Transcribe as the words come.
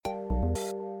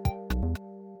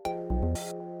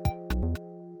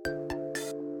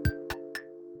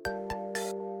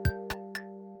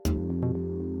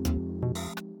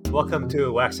Welcome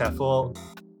to Wax Half Full,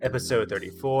 episode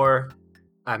 34.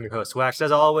 I'm your host, Wax,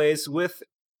 as always, with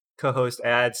co host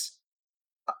Ads.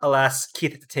 Alas,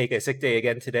 Keith had to take a sick day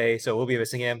again today, so we'll be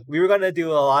missing him. We were going to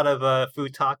do a lot of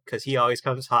food talk because he always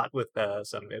comes hot with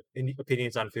some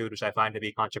opinions on food, which I find to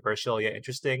be controversial yet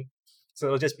interesting. So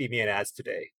it'll just be me and Ads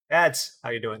today. Ads, how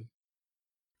you doing?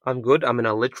 I'm good. I'm in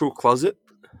a literal closet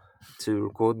to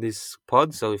record this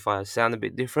pod, so if I sound a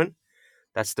bit different,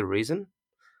 that's the reason.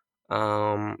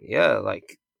 Yeah,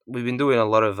 like we've been doing a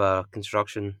lot of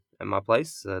construction at my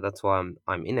place, so that's why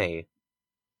I'm in a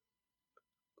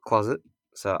closet.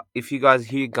 So if you guys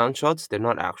hear gunshots, they're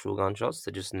not actual gunshots;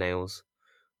 they're just nails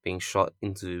being shot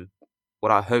into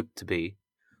what I hope to be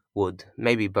wood,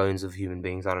 maybe bones of human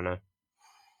beings. I don't know.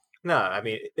 No, I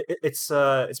mean it's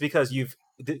because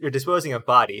you're disposing of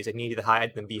bodies and you need to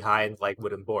hide them behind like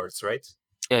wooden boards, right?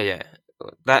 Yeah, yeah,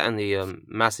 that and the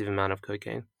massive amount of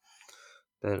cocaine.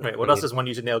 Then Right. I What else need. does one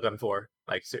use a nail gun for?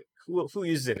 Like, so who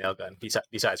uses a nail gun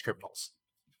besides criminals?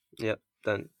 Yeah,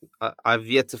 then I've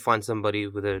yet to find somebody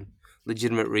with a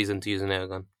legitimate reason to use an air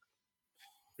gun.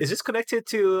 Is this connected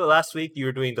to last week you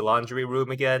were doing the laundry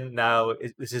room again? Now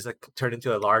is this like turned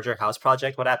into a larger house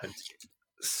project? What happened?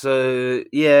 So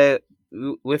yeah,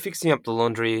 we're fixing up the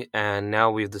laundry, and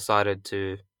now we've decided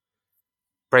to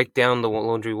break down the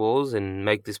laundry walls and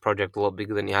make this project a lot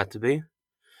bigger than it had to be.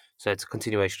 So it's a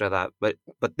continuation of that. But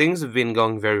things have been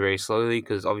going very very slowly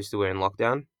because obviously we're in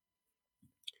lockdown.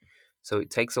 So it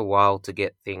takes a while to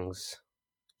get things,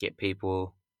 get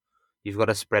people. You've got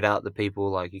to spread out the people.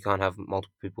 Like you can't have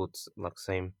multiple people at like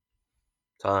same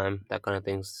time. That kind of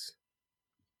things.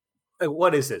 Like,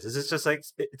 what is this? Is this just like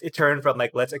it turned from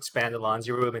like let's expand the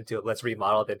laundry room into let's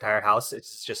remodel the entire house?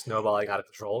 It's just snowballing out of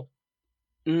control.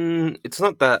 It's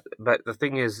not that, but the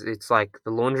thing is, it's like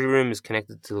the laundry room is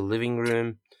connected to the living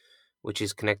room, which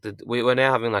is connected. We're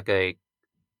now having like an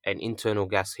internal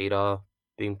gas heater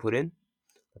being put in,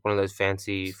 like one of those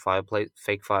fancy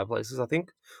fake fireplaces. I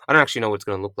think I don't actually know what it's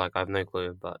going to look like. I have no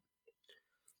clue, but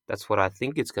that's what I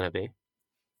think it's going to be.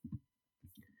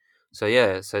 So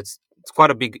yeah, so it's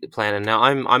quite a big plan, and now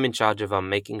I'm in charge of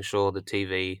making sure the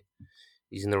TV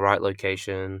is in the right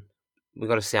location. We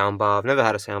got a sound bar. I've never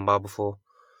had a sound bar before.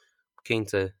 Keen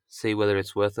to see whether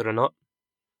it's worth it or not.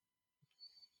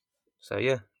 So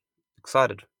yeah,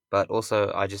 excited, but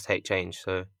also I just hate change.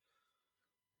 So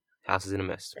house is in a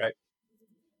mess. Right.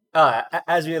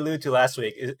 As we alluded to last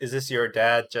week, is this your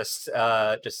dad just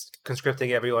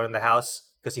conscripting everyone in the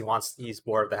house because he's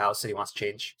bored of the house and he wants to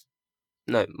change?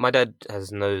 No, my dad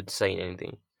has no say in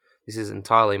anything. This is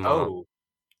entirely my mom.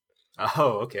 Oh,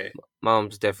 oh, okay.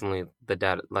 Mom's definitely the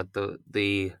dad, like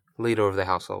the leader of the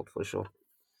household for sure.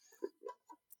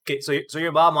 Okay, so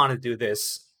your mom wanted to do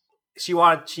this. She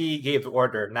gave the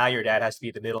order. Now your dad has to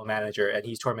be the middle manager, and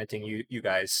he's tormenting you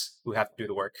guys who have to do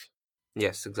the work.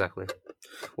 Yes, exactly.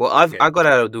 Well, I Okay. got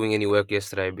out of doing any work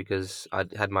yesterday because I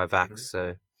had my vax,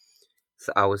 Mhm.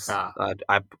 so I was Ah.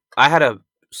 I had a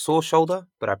sore shoulder,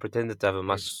 but I pretended to have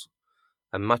Mm.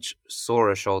 a much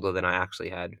sorer shoulder than I actually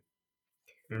had.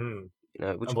 Mm. You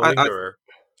know, which A malingerer.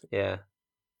 yeah,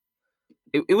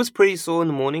 it was pretty sore in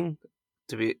the morning.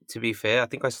 To be fair, I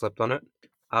think I slept on it.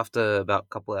 After about a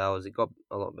couple of hours, it got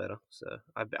a lot better. So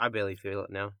I barely feel it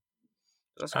now.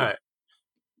 That's All good. right.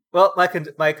 Well,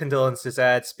 my condolences.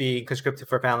 That's being conscripted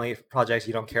for family projects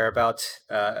you don't care about.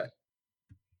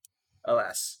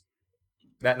 Alas.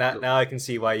 No. Now I can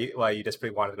see why you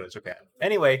desperately wanted to go to Japan.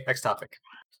 Anyway, next topic.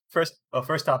 First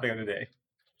topic of the day.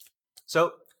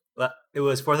 So it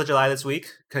was Fourth of July this week.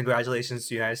 Congratulations to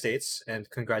the United States, and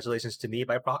congratulations to me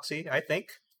by proxy. I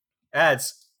think.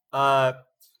 Ads.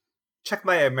 Check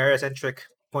my Americentric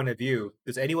point of view.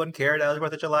 Does anyone care that it was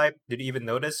Fourth of July? Did you even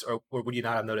notice, or would you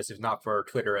not have noticed if not for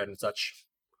Twitter and such?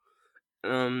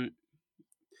 Um,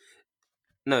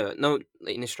 no, no.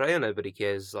 In Australia, nobody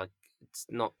cares. Like, it's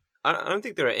not. I don't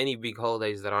think there are any big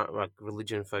holidays that aren't like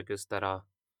religion focused that are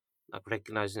like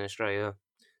recognized in Australia.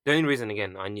 The only reason,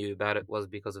 again, I knew about it was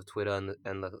because of Twitter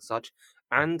and the such.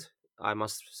 And I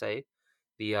must say,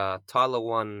 the Tyler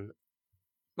one.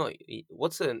 No,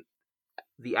 what's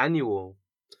the annual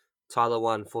Tyler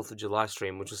won 4th of July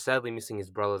stream, which was sadly missing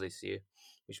his brother this year,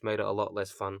 which made it a lot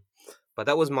less fun. But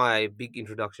that was my big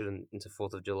introduction into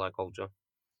 4th of July culture.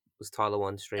 Was Tyler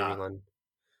one Ah, streaming on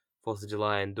 4th of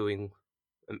July and doing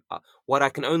what I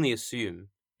can only assume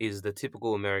is the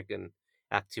typical American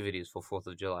activities for 4th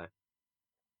of July.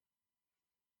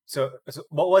 so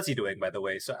what was he doing, by the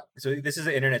way? So this is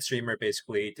an internet streamer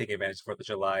basically taking advantage of Fourth of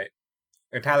July.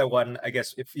 And Tyler One, I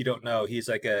guess if you don't know, he's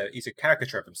a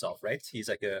caricature of himself, right? He's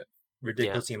like a Yeah,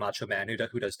 ridiculously macho man who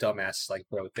does dumbass like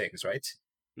bro things, right?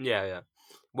 yeah, yeah.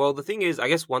 Well, the thing is, I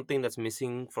guess one thing that's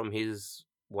missing from his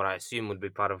what I assume would be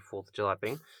part of Fourth of July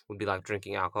thing would be like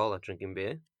drinking alcohol, like drinking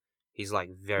beer. He's like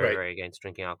very, Right. very against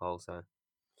drinking alcohol. So,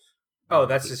 Oh,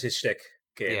 that's he, just his shtick.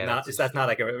 Okay, yeah, not that's it's his that's not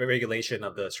shtick. like a regulation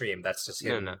of the stream. That's just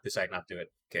No, no, him deciding not to do it.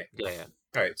 Okay. yeah, yeah.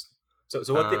 All right. So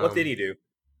what did Um, he do?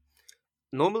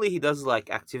 Normally he does like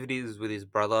activities with his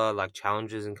brother, like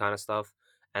challenges and kind of stuff.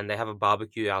 And they have a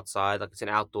barbecue outside, like it's an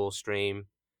outdoor stream.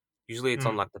 Usually it's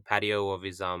on Hmm. like the patio of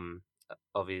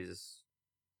his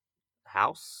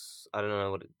house. I don't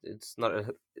know what it's not.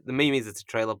 The meme is it's a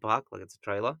trailer park, like it's a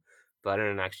trailer, but I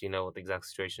don't actually know what the exact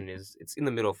situation is. It's in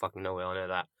the middle of fucking nowhere. I know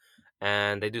that,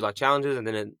 and they do like challenges, and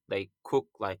then they cook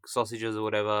like sausages or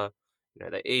whatever. You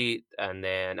know, they eat, and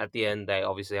then at the end they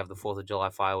obviously have the Fourth of July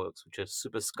fireworks, which are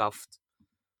super scuffed.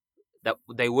 That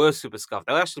they were super scuffed.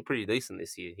 They were actually pretty decent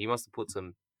this year. He must have put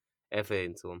some effort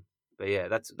into them. But yeah,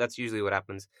 that's usually what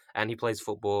happens. And he plays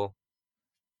football.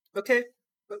 Okay,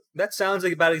 that sounds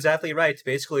like about exactly right.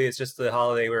 Basically, it's just the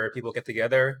holiday where people get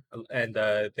together and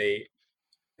they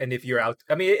and if you're out,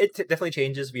 I mean, definitely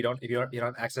changes if you don't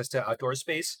have access to outdoor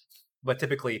space. But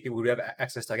typically, people who have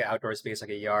access to like an outdoor space,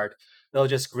 like a yard, they'll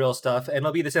just grill stuff, and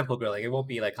it'll be the simple grilling. It won't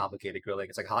be like complicated grilling.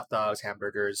 It's like hot dogs,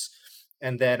 hamburgers,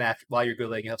 and then after while you're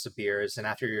grilling, you have some beers, and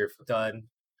after you're done,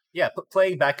 yeah,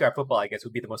 playing backyard football, I guess,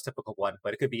 would be the most typical one.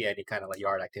 But it could be any kind of like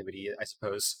yard activity, I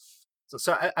suppose.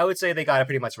 So I would say they got it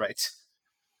pretty much right,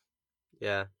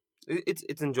 Yeah,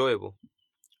 it's enjoyable.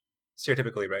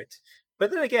 stereotypically right. But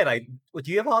then again,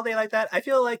 do you have a holiday like that? I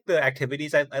feel like the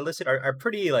activities I listed are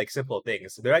pretty like simple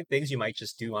things. They're like things you might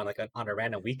just do on on a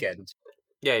random weekend.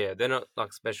 Yeah, yeah, they're not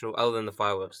like special other than the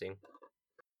fireworks thing.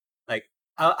 Like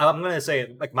I'm gonna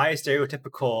say like my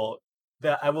stereotypical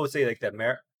I will say like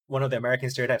one of the American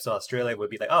stereotypes of Australia would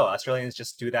be like, oh, Australians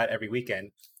just do that every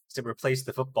weekend to replace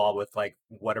the football with like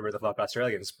whatever the fuck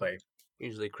Australians play.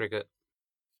 Usually cricket.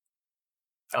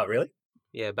 Oh, really?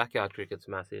 Yeah, backyard cricket's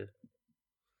massive,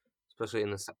 especially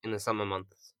in the summer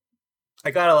months. I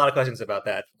got a lot of questions about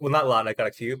that. Well, not a lot. I got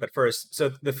a few, but first, so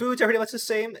the foods are pretty much the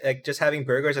same. Like just having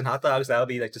burgers and hot dogs, that would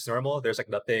be like just normal. There's like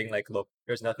nothing like look.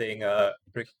 There's nothing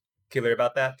particular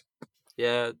about that.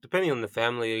 Yeah, depending on the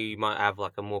family, you might have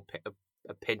like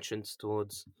a penchant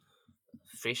towards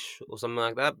fish or something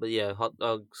like that. But yeah, hot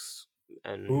dogs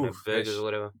and Ooh, burgers or fish.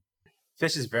 whatever.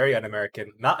 Fish is very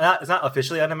un-American. Not it's not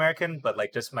officially un-American, but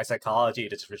like just my psychology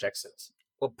just rejects it.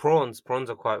 Well, prawns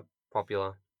are quite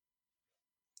popular.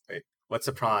 Right? What's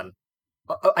a prawn?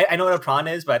 I know what a prawn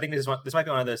is, but I think this might be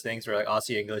one of those things where like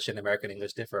Aussie English and American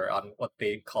English differ on what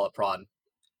they call a prawn.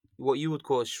 What you would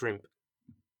call a shrimp.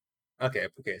 Okay,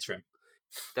 shrimp.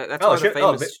 That's Oh, why the shrimp.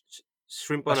 Oh, famous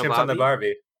shrimp a on a shrimp on the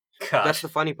barbie. Barbie. That's Gosh, the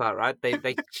funny part, right?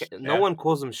 No yeah. one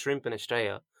calls them shrimp in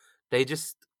Australia. They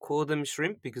just call them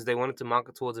shrimp because they wanted to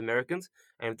market towards Americans.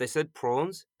 And if they said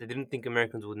prawns, they didn't think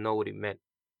Americans would know what it meant.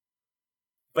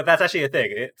 But that's actually a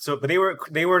thing. But they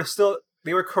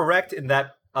were correct in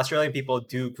that Australian people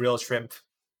do grill shrimp.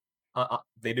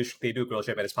 They do grill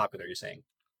shrimp and it's popular. You're saying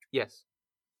Yes.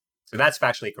 so that's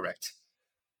factually correct.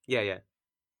 Yeah, yeah.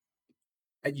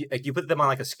 You put them on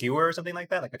like a skewer or something like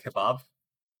that, like a kebab.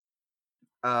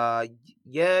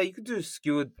 Yeah, you could do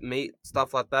skewered meat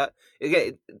stuff like that.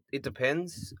 Again, it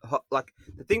depends. Like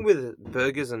the thing with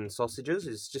burgers and sausages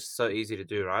is just so easy to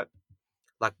do, right?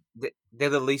 Like they're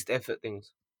the least effort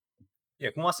things, Yeah,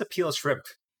 who wants to peel shrimp?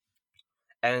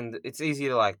 and it's easy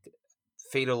to like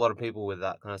feed a lot of people with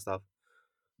that kind of stuff.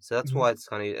 So that's Mm-hmm. why it's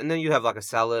kind of. And then you have like a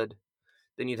salad.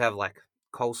 Then you'd have like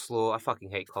coleslaw. I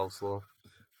fucking hate coleslaw,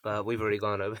 but we've already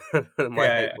gone over my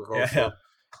hate Yeah, for yeah, yeah. coleslaw.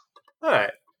 All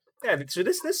right. Yeah, so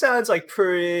this sounds like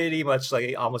pretty much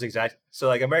like almost exact. So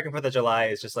like American Fourth of July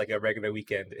is just like a regular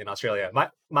weekend in Australia,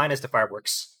 minus the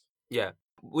fireworks. Yeah,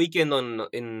 weekend on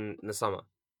in the summer.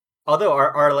 Although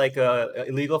are like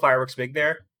illegal fireworks big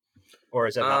there, or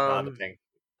is that not a Um, thing?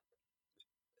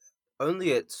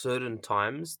 Only at certain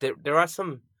times. There are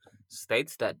some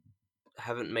states that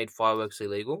haven't made fireworks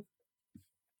illegal.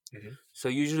 Hmm. So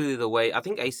usually the way I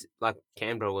think like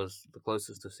Canberra was the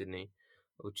closest to Sydney,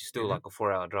 which is still Hmm. like a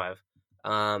 4 hour drive.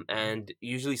 Hmm. And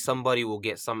usually somebody will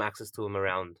get some access to them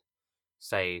around,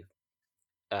 say,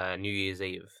 New Year's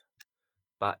Eve.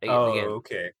 But Oh, again,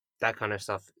 okay. that kind of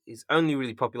stuff is only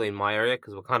really popular in my area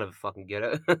because we're kind of fucking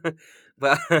ghetto.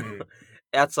 But Mm.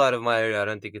 outside of my area, I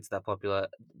don't think it's that popular.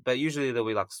 But usually there'll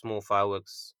be like small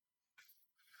fireworks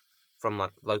from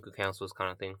like local councils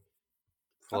kind of thing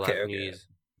for Okay, like New okay. Year's.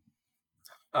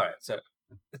 All right. So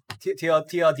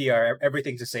TLDR,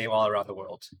 everything's the same all around the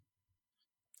world.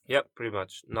 Yep, pretty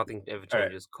much. Nothing ever All right.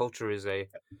 changes. Culture is a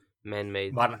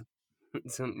man-made, Modern,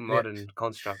 it's a yeah, modern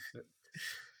construct.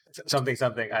 something,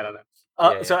 something. I don't know.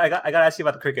 Yeah, So yeah. I got to ask you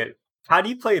about the cricket. How do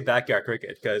you play backyard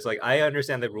cricket? Because like I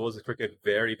understand the rules of cricket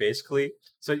very basically.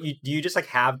 So do you just like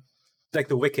have like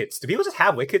the wickets? Do people just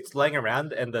have wickets laying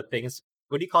around and the things?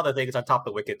 What do you call the things on top of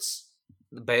the wickets?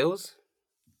 The bales.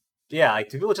 Yeah, like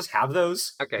do people just have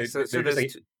those? Okay, so They're just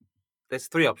like there's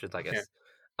three options, I yeah. guess.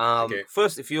 Okay.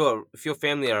 First, if your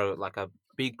family are like a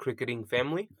big cricketing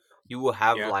family, you will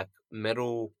have Yeah. like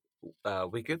metal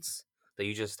wickets that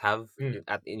you just have Mm.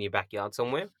 in your backyard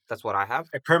somewhere. That's what I have.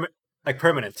 Like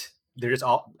permanent. They're just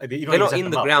all you don't They're even not set in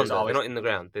them the up. There's ground though. They're always not in the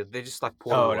ground. They're just like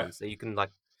portable oh no. ones that you can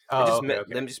like. Oh okay They're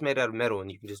okay just made out of metal,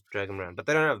 and you can just drag them around. But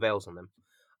they don't have valves on them.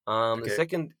 The okay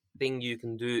second thing you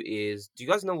can do is, do you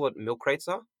guys know what milk crates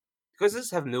are? You guys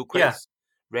just have milk yeah crates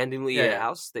randomly yeah at your yeah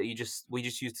house that we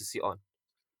just used to sit on.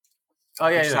 oh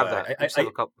We yeah just have no that. We just have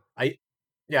a couple. I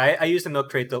yeah I used the milk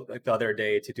crate like the other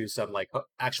day to do some like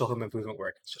actual home improvement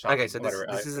work Okay, shopping so whatever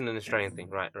this isn't an Australian thing,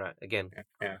 right? Right. Again, yeah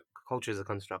yeah culture is a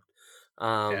construct.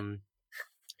 yeah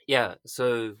Yeah.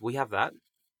 So we have that,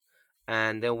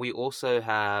 and then we also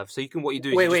have. So you can what you do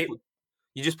is wait wait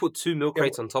you just put two milk yeah,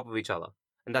 crates on top of each other,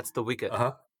 and that's the wicket.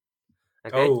 uh-huh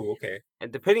Okay, oh okay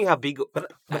and depending but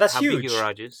that's how big your huge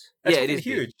garage is, that's yeah, it fucking is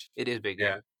big. huge It is big,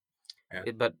 yeah. yeah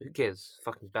yeah But who cares?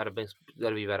 Fucking better,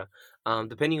 gotta be better.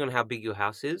 Depending on how big your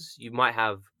house is, you might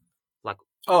have like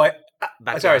oh sorry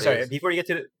backyard sorry areas. before you get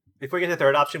to the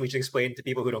third option we should explain to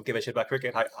people who don't give a shit about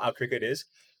cricket how cricket is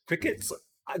cricket's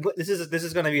this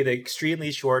is going to be the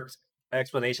extremely short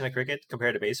explanation of cricket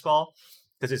compared to baseball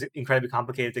because it's incredibly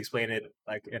complicated to explain it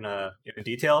like in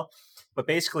detail but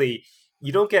basically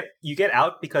you get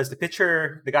out because the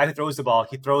pitcher the guy who throws the ball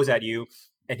he throws at you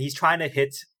and he's trying to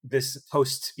hit this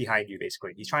post behind you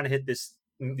basically he's trying to hit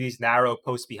these narrow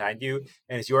posts behind you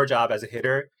and it's your job as a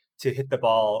hitter to hit the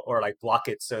ball or like block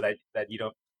it so that you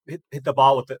don't hit the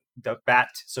ball with the bat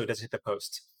so it doesn't hit the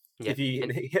post. Yeah, If you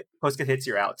and hit post get hits,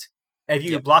 you're out. And if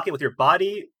you yep, block it with your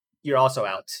body, you're also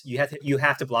out. You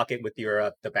have to block it with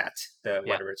your the bat, the yeah,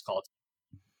 whatever it's called.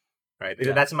 Right.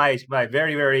 yeah, That's my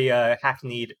very very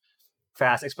hackneyed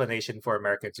fast explanation for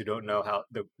Americans who don't know how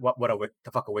the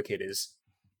fuck a wicket is.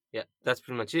 yeah. That's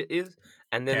pretty much it. Is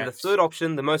and then Yeah. the third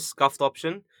option, the most scuffed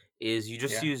option, is you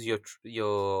just Yeah. use your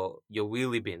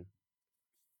wheelie bin,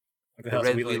 What the the hell's a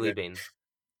red wheelie wheelie bin? bin.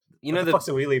 You What know the fuck's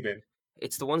a wheelie bin?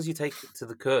 it's the ones you take to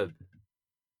the curb,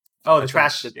 Oh, the like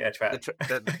trash. Yeah, trash.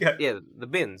 Yeah. yeah, the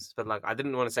bins. But like I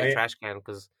didn't want to Oh, say yeah. trash can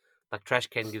because like trash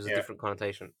can gives a Yeah. different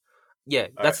connotation. Yeah, All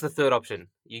right. that's the third option.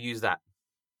 You use that.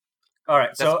 All right.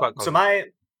 That's So quite so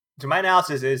common. my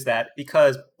analysis is that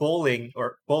because bowling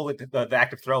the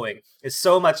act of throwing is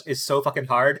so fucking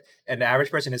hard and the average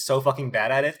person is so fucking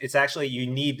bad at it, it's actually you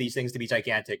need these things to be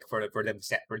gigantic for them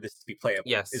for this to be playable.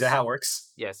 Is that Yes, how it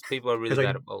works? yes. People are really Because bad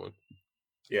like at bowling.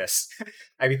 yes,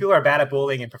 I mean people are bad at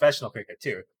bowling in professional cricket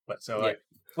too. But so Yeah. like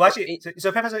well Well, actually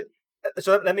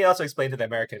so let me also explain to the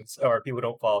Americans or people who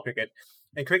don't follow cricket.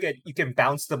 In cricket, you can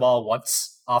bounce the ball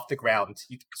once off the ground.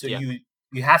 yeah,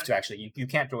 You have to actually you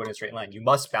can't throw it in a straight line. You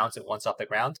must bounce it once off the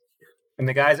ground. And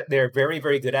the guys they're very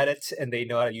very good at it, and they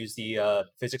know how to use the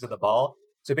physics of the ball.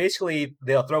 So basically,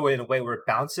 they'll throw it in a way where it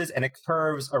bounces and it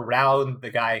curves around the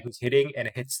guy who's hitting, and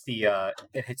it hits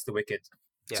the wicket.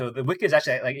 yeah, So the wicket is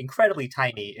actually like incredibly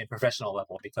tiny in professional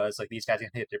level because like these guys can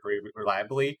hit it very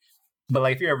reliably. But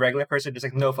like if you're a regular person, there's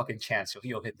like no fucking chance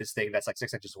you'll hit this thing that's like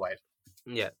 6 inches wide.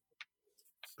 yeah.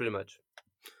 Pretty much.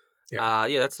 Yeah.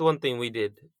 Yeah. That's the one thing we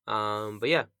did. But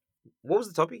yeah, what was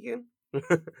the topic again?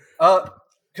 Uh,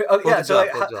 Fourth yeah. of So July.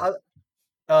 like Fourth of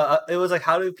July. it was like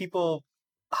how do people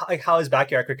like how is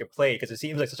backyard cricket played? Because it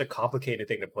seems like such a complicated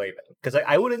thing to play. Because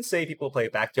I wouldn't say people play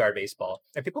backyard baseball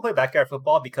and people play backyard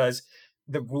football because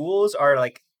the rules are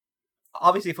like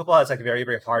obviously football has like very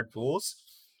very hard rules,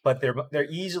 but they're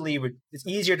it's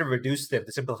easier to reduce them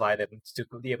to simplify them to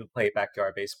be able to play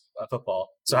backyard football.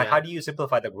 So Yeah. how do you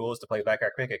simplify the rules to play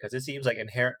backyard cricket? Because it seems like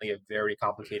inherently a very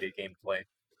complicated game to play.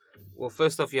 Well,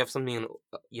 first off, you have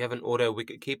you have an auto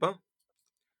wicket keeper,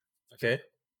 Okay,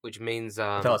 which means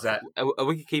tell us that. a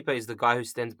wicket keeper is the guy who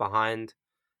stands behind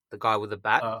the guy with the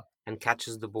bat Uh, and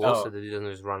catches the ball so oh, that he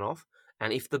doesn't just run off.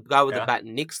 And if the guy with the yeah. bat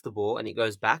nicks the ball and it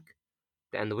goes back,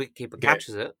 and the wicket keeper Okay.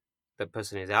 catches it, that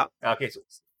person is out. Okay. So,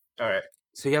 all right.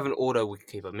 So you have an auto wicket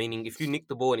keeper, meaning if you nick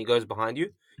the ball and he goes behind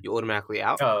you, you're automatically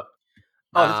out. Oh,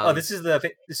 Um, this is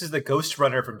the ghost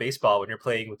runner from baseball when you're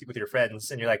playing with your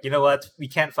friends and you're like, you know what? We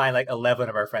can't find like 11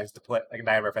 of our friends to play, like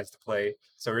 9 of our friends to play,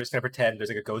 so we're just gonna pretend there's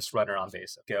like a ghost runner on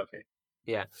base. Okay, okay.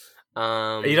 yeah.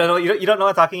 You don't know what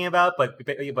I'm talking about,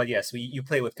 but yes, you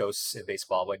play with ghosts in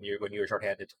baseball when you're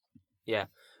shorthanded. Yeah.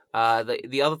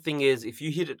 The other thing is if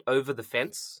you hit it over the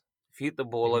fence, if you hit the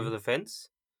ball over Mm-hmm. the fence,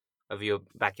 over your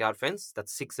backyard fence.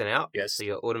 That's 6 and out, so Yes.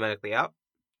 you're automatically out.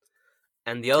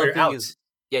 And the Oh, other you're thing out. is,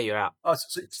 yeah, you're out. Oh,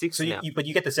 It's 6 and out. but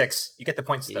you get the 6. You get the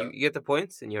points Yeah, though. you get the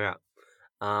points and you're out.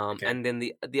 Okay. And then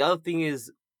the other thing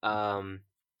is,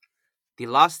 the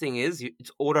last thing is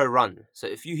it's auto run. So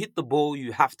if you hit the ball,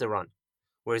 you have to run.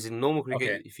 Whereas in normal cricket,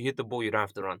 Okay. if you hit the ball, you don't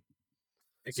have to run.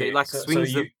 So it Okay. like So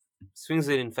you swings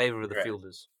it in favor of the right.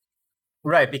 fielders.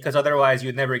 Right, because otherwise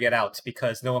you'd never get out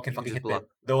because You can just block.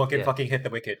 Yeah. fucking hit the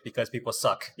wicket because people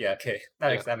suck. Yeah, okay.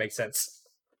 Yeah. That makes sense.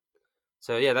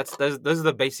 So yeah, that's those are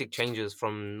the basic changes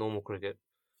from normal cricket.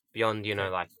 Beyond Okay.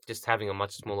 like just having a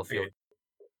much smaller field.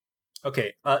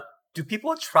 Okay. Okay. Do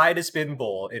people try to spin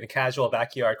bowl in casual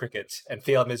backyard cricket and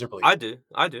fail miserably? I do.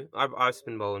 I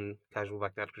spin bowl in casual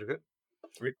backyard cricket.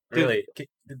 Dude, Really?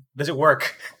 Does it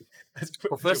work? well, Does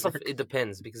it first off, work? it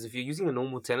depends because if you're using a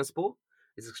normal tennis ball,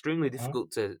 it's extremely Mhm.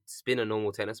 difficult to spin a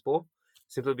normal tennis ball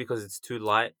simply because it's too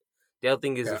light. The other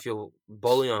thing is Yeah. if you're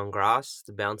bowling on grass,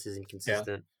 the bounce is Yeah.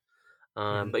 inconsistent.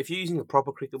 Hmm. But if you're using a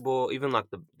proper cricket ball, even like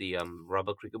the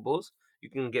rubber cricket balls, you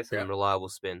can get Yeah. some reliable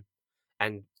spin.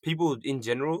 And people in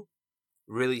general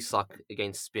really suck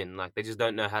against spin. Like they just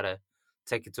don't know how to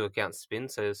take into account spin.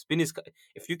 So spin is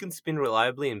if you can spin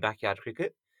reliably in backyard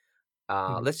cricket,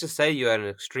 Hmm. let's just say you're at an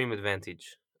extreme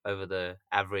advantage over the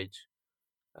average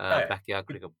Oh, yeah. backyard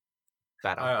cricket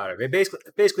batter. All right.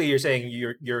 Basically, you're saying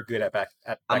you're good at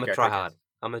I'm a backyard try cricket. hard.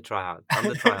 I'm a try hard. I'm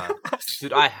the try hard.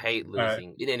 Dude, I hate All right.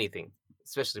 losing in anything,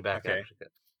 especially backyard Okay.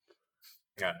 cricket.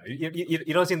 Yeah.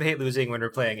 You don't seem to hate losing when we're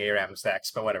playing ARAM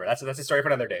stacks, but whatever. That's a story for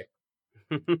another day.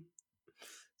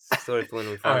 Sorry for when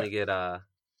we All right. finally get All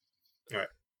right.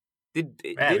 did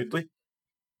Man,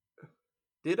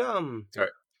 did all right.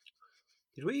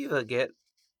 did we ever get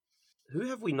who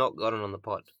have we not gotten on the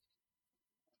pod?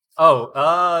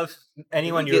 Oh, Did we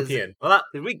anyone get European? Well, not,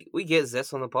 did we get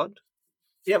Zess on the pod?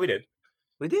 yeah, we did.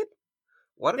 We did.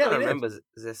 Why don't Yeah, I we did. remember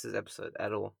Zess's episode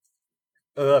at all?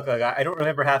 Look, I don't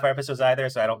remember half our episodes either,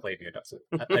 so I don't blame you.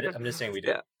 I'm just saying we did.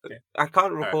 Yeah, Okay. I can't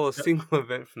All right. recall a single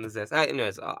event from the Zest.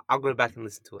 Anyways, I'll go back and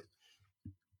listen to it.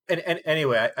 And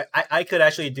anyway, I could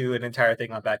actually do an entire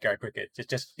thing on backyard cricket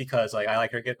just because like I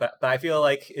like cricket, but I feel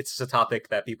like it's a topic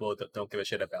that people don't give a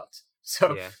shit about.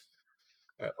 So Yeah,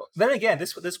 then again,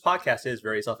 this podcast is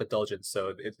very self indulgent,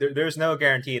 so there's no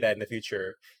guarantee that in the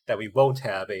future that we won't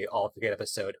have a all cricket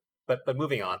episode. But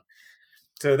moving on.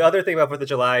 So the other thing about Fourth of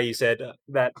July, you said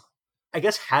that I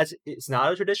guess it's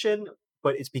not a tradition,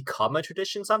 but it's become a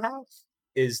tradition somehow.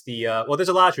 Is the well, there's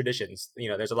a lot of traditions.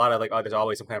 There's a lot of like there's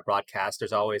always some kind of broadcast.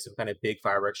 There's always some kind of big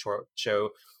fireworks show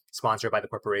sponsored by the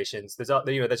corporations. There's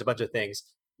a bunch of things.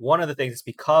 One of the things that's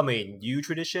become a new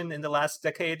tradition in the last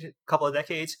couple of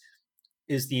decades,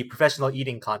 is the professional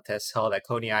eating contest held at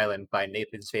Coney Island by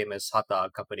Nathan's famous hot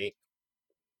dog company.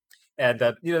 And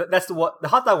that's the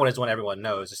hot dog one is one everyone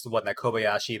knows. It's the one that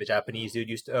Kobayashi, the Japanese dude,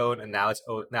 used to own, and now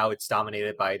it's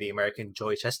dominated by the American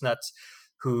Joey Chestnut,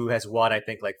 who has won I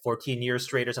think like 14 years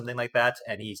straight or something like that,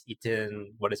 and he's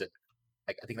eaten what is it?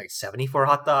 Like I think like 74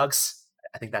 hot dogs.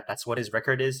 I think that's what his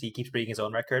record is. He keeps beating his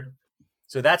own record.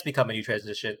 So that's become a new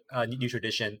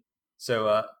tradition.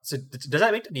 So does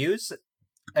that make the news?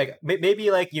 Like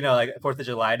maybe like like Fourth of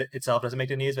July itself doesn't make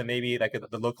the news, but maybe like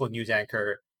the local news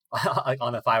anchor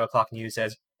on the 5 o'clock news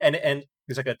says, and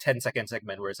there's like a 10-second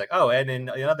segment where it's like, oh, and in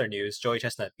other news, Joey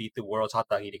Chestnut beat the world's hot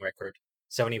dog eating record,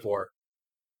 74.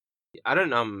 I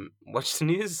don't watch the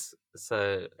news,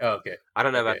 so Oh, okay, I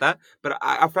don't know about okay. that. But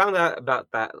I found out about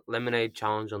that lemonade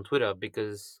challenge on Twitter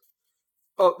because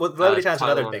Oh well, the Levity Challenge and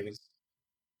other Taiwan. things.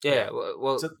 Yeah, Yeah.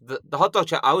 well So the hot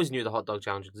dog. I always knew the hot dog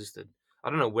challenge existed. I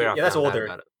don't know where I yeah, that's found out older.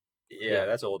 about it. Yeah, Yeah,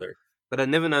 that's older. but I'd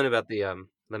never known about the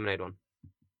lemonade one.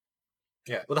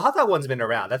 Yeah, well, the hot dog one's been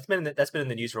around. That's been in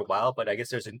the news for a while. But I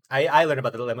guess I learned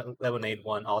about the lemonade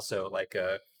one also like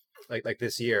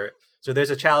this year. So there's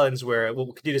a challenge where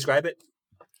could you describe it?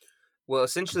 Well,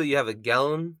 essentially, you have a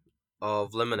gallon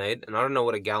of lemonade, and I don't know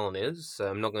what a gallon is, so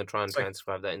I'm not going to try and It's like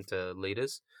transcribe that into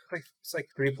liters. it's like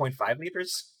 3.5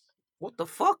 liters. What the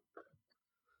fuck?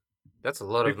 That's a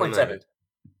lot of 3.7. lemonade.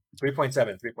 3.7.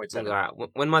 All 3.7. right,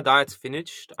 when my diet's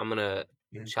finished, I'm gonna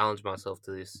Mhm. challenge myself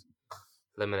to this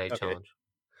lemonade Okay. challenge.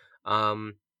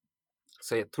 Um,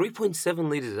 so yeah, 3.7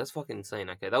 liters. That's fucking insane.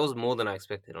 Okay, that was more than I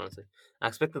expected. Honestly, I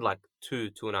expected like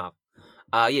two and a half.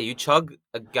 Yeah, you chug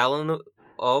a gallon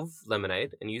of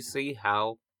lemonade, and you see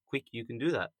how quick you can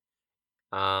do that.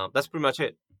 That's pretty much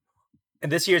it.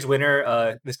 And this year's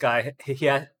winner, this guy,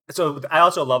 so I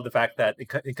also love the fact that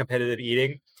in competitive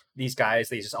eating, these guys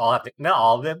they just all have not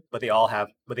all of them, but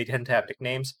they tend to have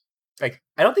nicknames. Like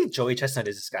I don't think Joey Chestnut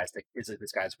is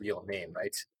this guy's real name,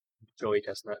 right? Joey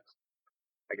Chestnut.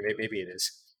 Like maybe it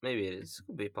is. Maybe it is.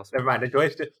 Could be Never possible. mind.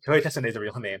 Joey Tesson is a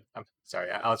real name. I'm sorry,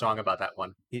 I was wrong about that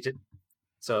one. He just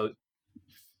so,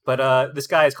 but this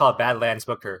guy is called Badlands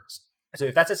Booker. So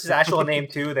if that's his actual name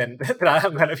too, then, then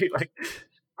I'm gonna be like,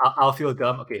 I'll feel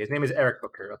dumb. Okay, his name is Eric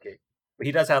Booker. Okay, but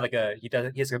he does have like he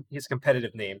has a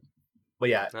competitive name. But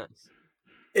yeah, Nice.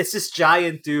 it's this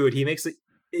giant dude. He makes it.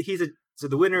 He's a so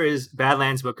the winner is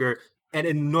Badlands Booker, an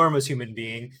enormous human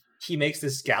being. He makes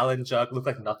this gallon jug look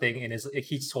like nothing, and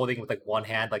he's holding it with like one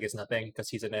hand, like it's nothing, because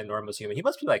he's an enormous human. He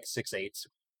must be like 6'8"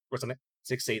 or something,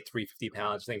 6'8", 350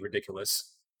 pounds, something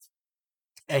ridiculous.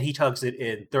 And he chugs it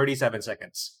in 37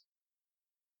 seconds.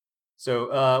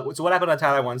 So what happened on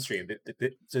Tyler One stream?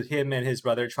 Did him and his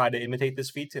brother try to imitate this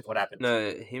feat? What happened?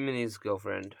 No, him and his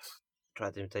girlfriend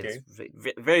tried to imitate this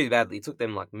Okay, very badly. It took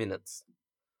them like minutes.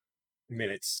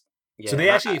 minutes. So Yeah, they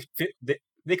and actually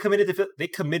they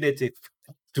committed to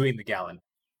doing the gallon.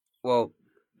 well,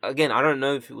 again, I don't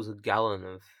know if it was a gallon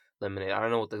of lemonade. I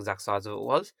don't know what the exact size of it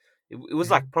was. It was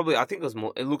Mm-hmm. like probably, I think it was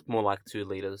more. It looked more like 2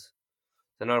 liters.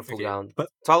 So not a full Okay, gallon. but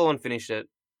Tyler one finished it.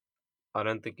 I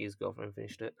don't think his girlfriend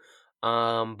finished it.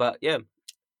 But yeah,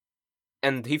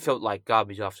 and he felt like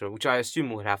garbage after, which I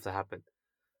assume would have to happen.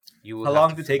 You would how have long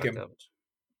to did it feel take like him? garbage.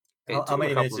 How, It how took him a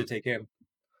many minutes couple did of it take him?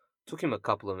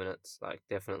 minutes, like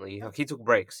definitely. Like he took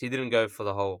breaks. He didn't go for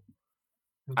the whole.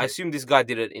 I Okay. assume this guy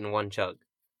did it in one chug.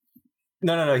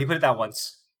 No. He put it down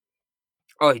once.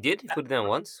 Oh, he did. He put it down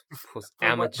once. Was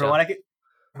From what from amateur. what I can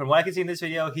from what I can see in this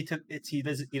video, he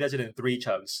does it in 3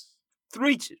 chugs.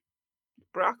 Three.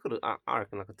 Bro, I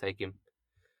reckon I could take him.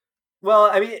 Well,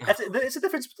 I mean, it's a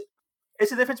difference.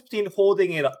 It's a difference between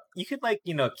holding it up. You could like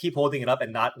keep holding it up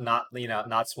and not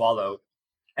not swallow,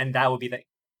 and that would be like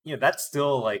that's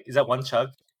still like is that one chug?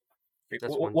 Like,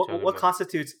 That's one chug in what my.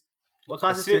 constitutes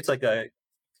As soon like a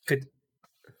could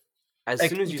as like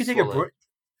soon as you you could take a swallow,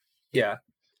 yeah,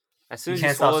 as soon you as you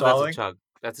can't stop swallow, that's a swallowing. chug.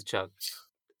 That's a chug.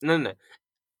 No.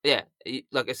 Yeah,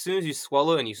 like as soon as you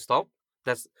swallow and you stop,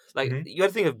 that's like Hmm. you got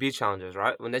to think of beer challenges,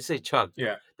 right? When they say chug,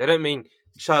 Yeah, they don't mean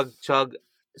chug,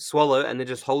 swallow, and then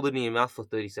just hold it in your mouth for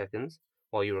 30 seconds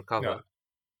while you recover. no,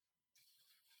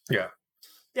 yeah.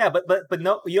 Yeah, but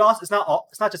no, you also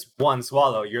it's not just one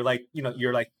swallow. You're like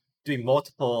you're like doing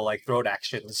multiple like throat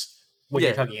actions when you're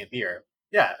Yeah, chugging a beer.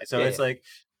 Yeah, so it's yeah. like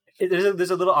there's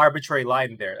a little arbitrary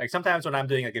line there. Like sometimes when I'm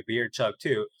doing like a beer chug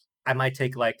too, I might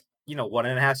take like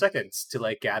 1.5 seconds to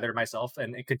like gather myself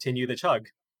and continue the chug.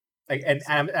 Like and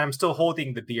I'm still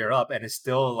holding the beer up and it's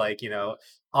still like the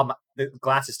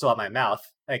glass is still on my mouth.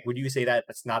 Like would you say that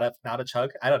that's not a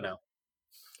chug? I don't know.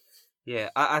 Yeah,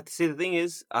 I see. The thing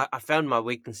is, I found my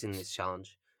weakness in this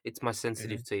challenge. It's my Hmm.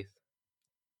 sensitive teeth.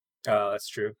 That's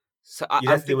true. So You I'm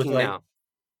have to deal with thinking like now.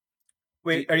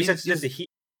 wait, are you sensitive to Is heat?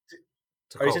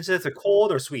 to Are you cold, sensitive to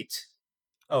cold or sweet?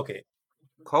 Okay.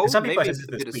 Because cold, some people are maybe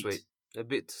sensitive a to bit of sweet. sweet, a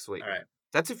bit sweet. All right.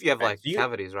 That's if you have All right. like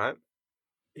cavities, right?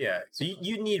 So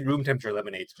you need room temperature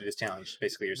lemonade to do this challenge.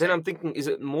 Basically, you're Then saying. I'm thinking, is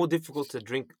it more difficult to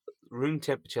drink room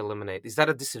temperature lemonade? Is that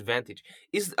a disadvantage?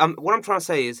 Is what I'm trying to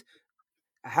say is,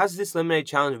 has this lemonade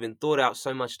challenge been thought out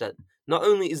so much that not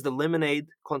only is the lemonade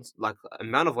like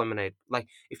amount of lemonade, like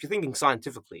if you're thinking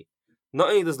scientifically, not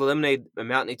only does the lemonade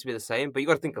amount need to be the same, but you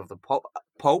got to think of the pulp.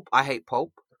 Pulp, I hate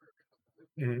pulp.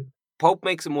 Hmm. Pulp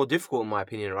makes it more difficult, in my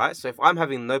opinion, right? So if I'm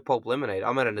having no pulp lemonade,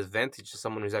 I'm at an advantage to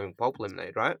someone who's having pulp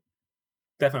lemonade, right?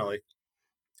 Definitely.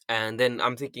 And then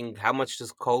I'm thinking, how much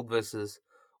does cold versus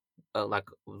like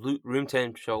room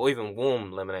temperature or even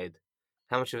warm lemonade?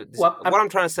 How much of it? Well, What I'm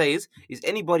trying to say is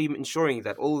anybody ensuring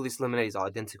that all of these lemonades are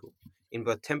identical in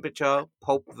both temperature,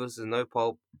 pulp versus no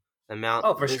pulp, amount?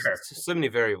 oh, for There's sure. so many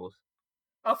variables.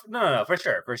 Oh, no, for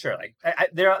sure, for sure. Like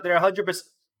they're 100%.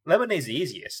 Lemonade's the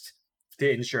easiest to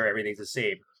ensure everything's the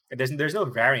same. And there's no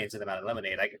variance in the amount of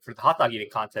lemonade. Like for the hot dog eating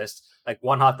contest, like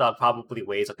one hot dog probably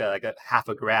weighs like a half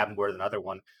a gram more than another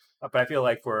one. But I feel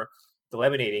like for the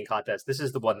lemonade eating contest, this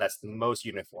is the one that's the most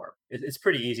uniform. It's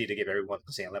pretty easy to give everyone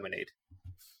the same lemonade.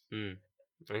 Hmm.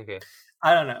 Okay.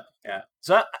 I don't know. Yeah.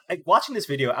 So watching this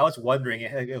video, I was wondering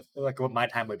like what my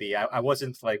time would be. I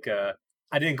wasn't like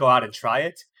I didn't go out and try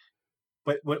it,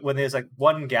 but when there's like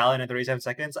 1 gallon in 37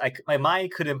 seconds, my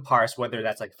mind couldn't parse whether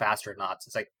that's like fast or not.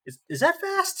 It's like is that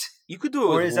fast You could do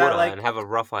it or with is that water like and have a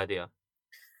rough idea.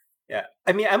 yeah?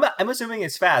 I mean, I'm assuming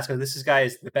it's fast because this guy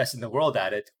is the best in the world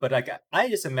at it. But like I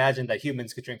just imagined that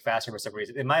humans could drink faster for some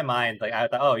reason. In my mind, like I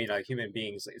thought, oh, human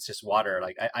beings, it's just water.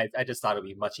 Like I just thought it'd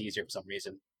be much easier for some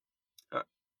reason.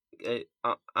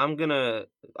 Uh, I'm gonna.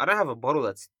 I don't have a bottle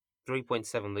that's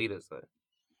 3.7 liters though.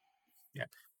 Yeah,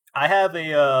 I have I I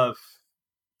have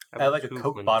a have like a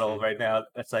Coke bottle 2.2. right now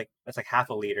that's like half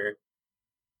a liter.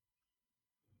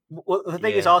 Well, the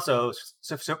thing is Yeah. also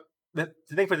so the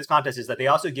thing for this contest is that they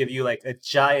also give you like a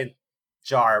giant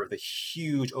jar with a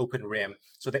huge open rim,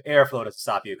 so the airflow doesn't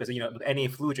stop you. Because with any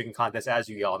fluid drinking contest, as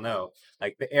you all know,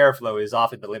 like the airflow is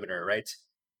often the limiter, right?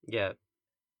 Yeah.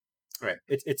 Right.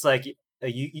 It's like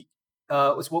what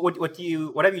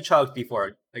have you chugged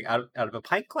before? Like out of a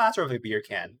pint glass or of a beer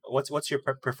can? What's your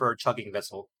preferred chugging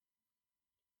vessel?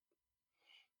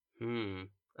 Hmm.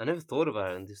 I never thought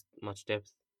about it in this much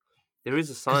depth. There is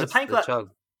a Because a science to pint the glass chug.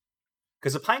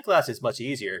 because a pint glass is much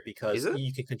easier Is because it?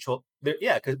 you can control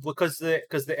yeah, because the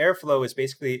airflow is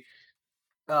basically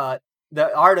uh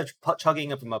the art of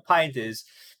chugging from a pint is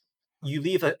you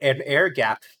leave an air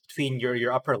gap between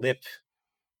your upper lip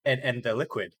and the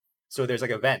liquid, so there's like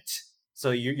a vent,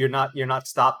 so you're not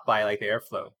stopped by like the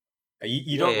airflow.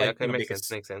 You Yeah, don't yeah. like Okay, makes make a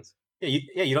sense. Makes sense.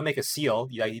 you don't make a seal.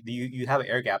 You have an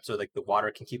air gap so like the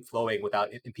water can keep flowing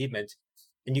without impediment,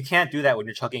 and you can't do that when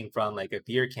you're chugging from like a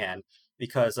beer can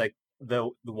because like the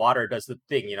water does the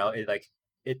thing. It like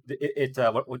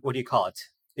what do you call it?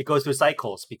 It goes through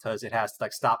cycles because it has to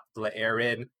like stop to let air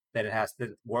in, then it has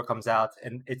the more comes out,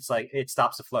 and it's like it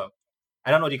stops the flow.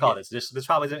 I don't know what you Yeah. call this. There's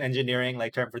probably an engineering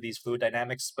like term for these fluid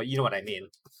dynamics, but you know what I mean.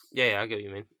 Yeah, yeah. I get what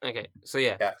you mean. Okay. So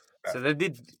yeah. Yeah, yeah, So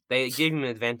they gave him an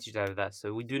advantage out of that.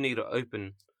 So we do need to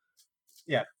open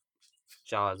yeah.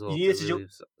 jar as You well need to a really you,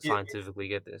 scientifically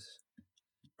get this.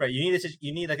 right. You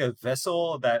need like a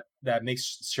vessel that makes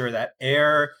sure that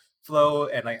air flow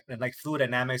and fluid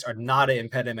dynamics are not an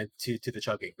impediment to the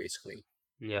chugging, basically.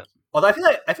 Yeah. Although I feel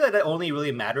like that only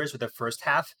really matters with the first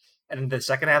half, and then the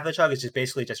second half of the chug is just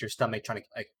basically just your stomach trying to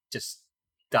like just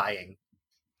dying,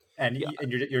 and Yeah.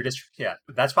 you're just yeah.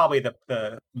 That's probably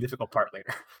the difficult part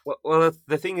later. Well,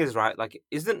 the thing is, right? Like,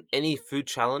 isn't any food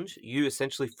challenge you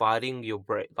essentially fighting your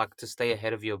brain, like to stay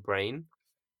ahead of your brain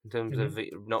in terms hmm of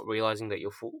not realizing that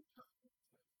you're full?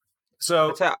 That's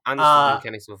So how I understood the uh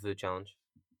mechanics of a food challenge.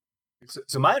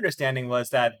 so my understanding was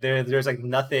that there's like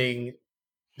nothing.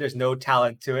 There's no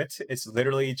talent to it. It's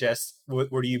literally just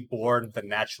were you born with a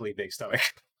naturally big stomach?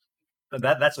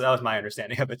 That was my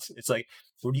understanding of it. It's like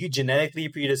were you genetically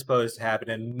predisposed to have an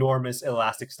enormous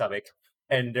elastic stomach?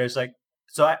 And there's like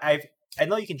so I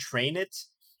know you can train it.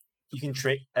 You can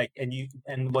train like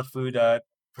and what food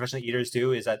professional eaters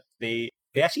do is that they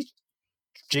actually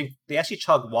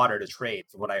chug water to train,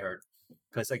 from what I heard,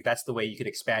 because like that's the way you can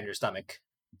expand your stomach.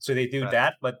 So they do Right.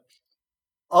 that, but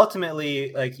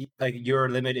ultimately, like your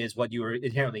limit is what you were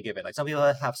inherently given. Like some people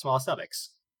have small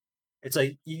stomachs. It's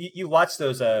like you watch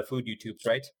those food YouTubes,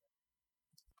 right?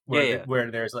 Yeah, Where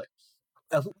yeah. there's like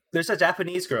there's a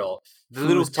Japanese girl The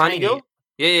little who's tiny tiny. girl.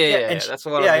 Yeah, yeah, Yeah, yeah, and yeah. That's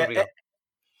what I'm yeah, thinking yeah, of.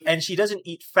 and she doesn't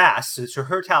eat fast. So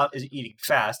her talent is eating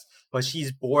fast, but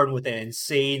she's born with an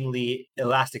insanely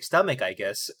elastic stomach, I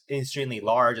guess, insanely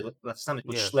large stomach, Yeah.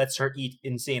 which lets her eat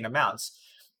insane amounts.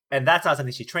 And that's not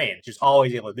something she trained. She's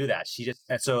always able to do that. She just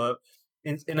and so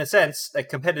in a sense, like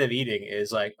competitive eating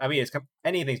is like I mean,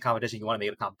 anything's competition. You want to make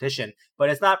it a competition, but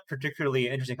it's not particularly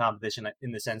interesting competition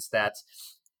in the sense that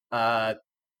uh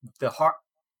the hard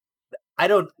I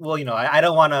don't. Well, I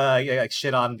don't want to like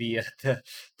shit on the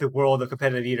world of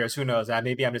competitive eaters. Who knows?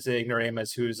 Maybe I'm just an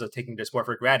ignoramus who's taking their sport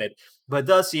for granted. But it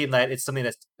does seem that it's something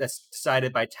that's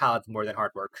decided by talent more than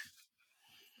hard work.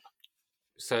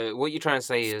 So what you're trying to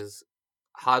say is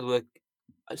hard work.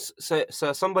 So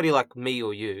somebody like me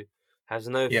or you has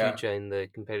no Yeah, future in the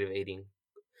competitive eating.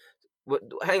 What?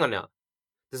 Hang on now.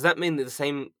 Does that mean that the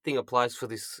same thing applies for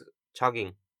this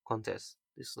chugging contest?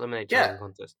 This lemonade yeah, chugging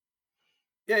contest?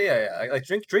 yeah. Like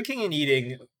drinking and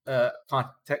eating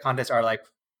contests are like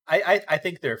I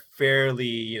think they're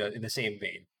fairly in the same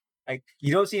vein. Like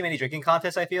you don't see many drinking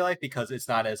contests. I feel like because it's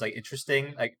not as like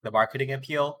interesting like the marketing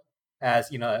appeal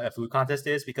as a food contest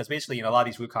is because basically a lot of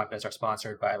these food contests are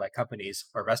sponsored by like companies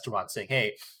or restaurants saying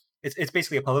hey it's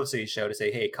basically a publicity show to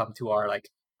say hey come to our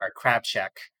crab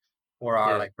shack or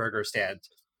our Yeah. like burger stand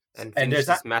And and finish there's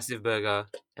not this massive burger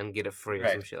and get it free or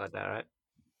right. some shit like that, right?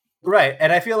 Right,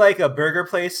 and I feel like a burger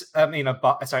place, I mean, a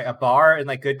bar in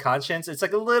like good conscience, it's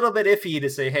like a little bit iffy to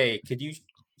say, "Hey, could you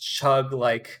chug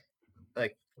like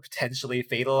potentially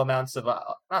fatal amounts of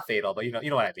not fatal, but you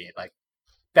know what I mean, like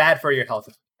bad for your health."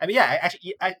 I mean, yeah,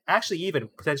 actually even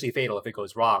potentially fatal if it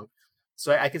goes wrong.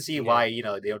 So I can see Yeah. why they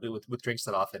don't do it with drinks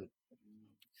that often.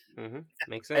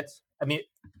 Makes I, sense. I mean,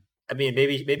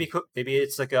 maybe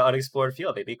it's like an unexplored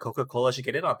field. Maybe Coca Cola should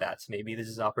get in on that. Maybe this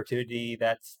is an opportunity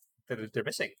that they're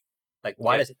missing. Like,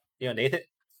 why Yeah. does Nathan?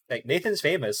 Like Nathan's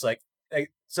famous. Like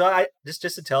so. I just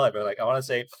to tell everyone. Like, I want to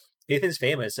say Nathan's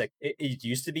famous. Like, it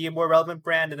used to be a more relevant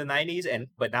brand in the '90s, and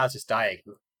but now it's just dying.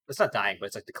 It's not dying, but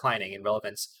it's like declining in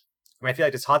relevance. I mean, I feel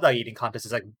like this hot dog eating contest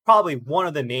is like probably one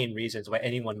of the main reasons why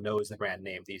anyone knows the brand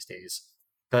name these days.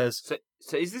 because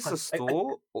So is this a I,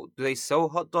 store? Or do they sell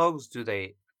hot dogs? Do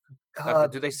they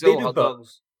they sell do hot both.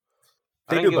 dogs?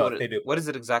 I They don't do get both. They do what both. is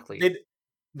it exactly? They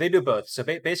they do both. So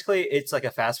basically, it's like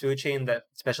a fast food chain that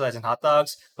specializes in hot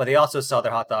dogs, but they also sell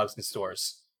their hot dogs in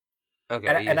stores. Okay,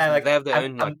 And yes, I like they have their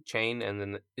own like I'm chain, and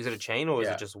then is it a chain or is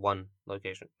it yeah, just one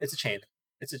location? it's a chain.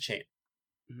 It's a chain.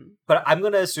 Hmm. But I'm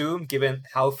gonna assume, given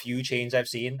how few chains I've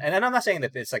seen, and I'm not saying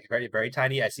that it's like very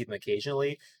tiny. I see them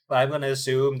occasionally, but I'm gonna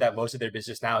assume that most of their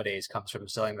business nowadays comes from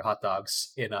selling their hot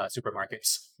dogs in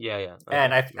supermarkets. Yeah, yeah.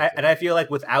 And Okay, makes sense. I feel like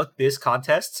without this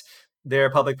contest, their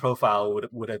public profile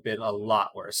would have been a lot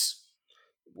worse.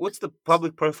 What's the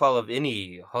public profile of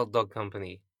any hot dog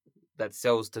company that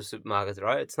sells to supermarkets?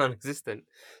 Right, it's non-existent.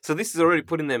 So this is already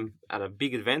putting them at a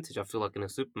big advantage. I feel like in a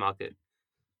supermarket.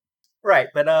 Right,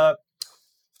 but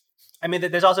I mean,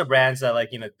 there's also brands that like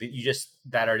you just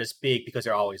that are just big because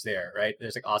they're always there, right?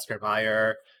 There's like Oscar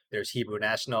Mayer, there's Hebrew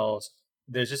Nationals.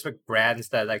 There's just like brands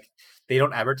that like they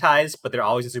don't advertise, but they're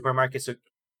always in supermarkets. So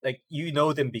like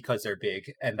them because they're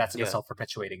big, and that's like a Yeah. self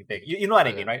perpetuating thing. You know what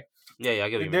I mean, Okay. right? Yeah, yeah. I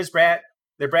get what you mean. There's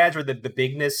there are brands where the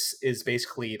bigness is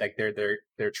basically like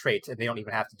their trait, and they don't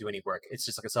even have to do any work. It's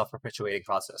just like a self perpetuating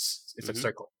process. It's like a Hmm.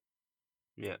 circle.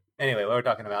 Yeah. Anyway, what we're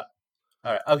talking about.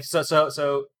 All right. Okay.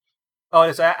 So. Oh,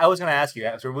 so I was going to ask you.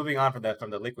 So we're moving on from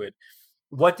the liquid.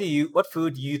 What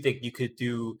food do you think you could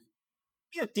do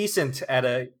decent at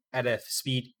a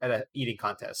speed at a eating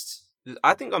contest?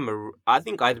 I think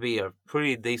I'd be a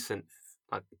pretty decent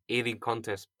like eating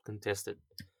contestant.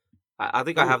 I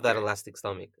think I Oh, have that okay. elastic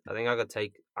stomach. I think I could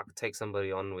take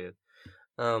somebody on with.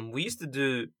 We used to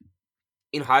do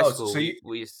in high Oh, school. so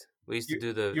We used to you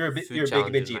do the food you're a big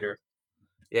challenges. binge Like eater.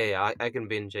 yeah, yeah. I can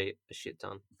binge a shit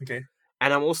ton, Okay.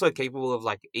 and I'm also capable of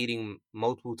like eating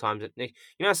multiple times. You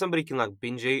know, how somebody can like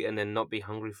binge eat and then not be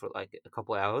hungry for like a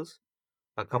couple hours.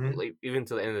 A couple, Hmm. like, even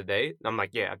to the end of the day. I'm like,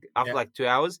 yeah, after Yeah. like 2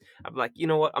 hours, I'm like, you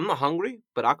know what? I'm not hungry,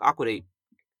 but I could eat.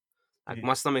 Like, Mhm.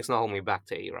 my stomach's not holding me back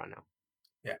to eat right now.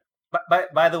 Yeah.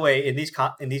 But by the way, in these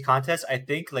contests, I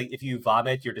think like if you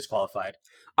vomit, you're disqualified.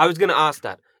 I was gonna ask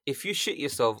that. If you shit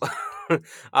yourself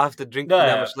after No, drinking no,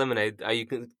 that no. much lemonade, are you?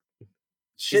 Is it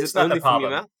Shit's not the only from your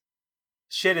problem. mouth?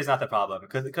 Shit is not the problem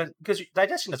because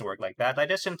digestion doesn't work like that.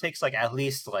 Digestion takes like at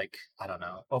least like I don't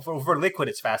know. Well, for liquid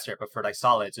it's faster, but for like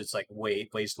solids it's like way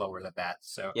slower than that.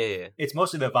 So Yeah, yeah. it's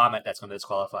mostly the vomit that's going to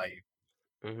disqualify you.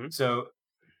 Mm-hmm. So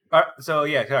so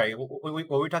yeah, sorry. What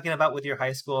were we talking about with your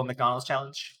high school McDonald's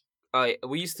challenge?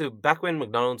 We used to back when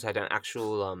McDonald's had an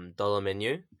actual dollar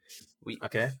menu. We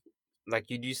Okay. like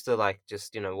you'd used to like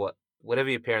just whatever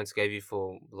your parents gave you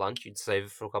for lunch, you'd save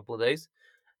it for a couple of days.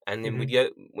 And then Hmm.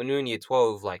 when you were in year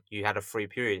 12, like you had a free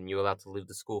period and you were allowed to leave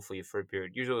the school for your free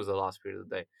period. Usually it was the last period of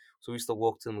the day. So we used to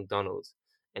walk to McDonald's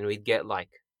and we'd get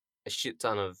like a shit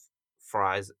ton of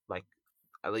fries, like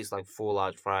at least like four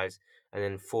large fries, and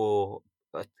then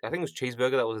I think it was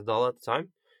cheeseburger that was $1 at the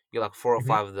time. You get like four or Hmm.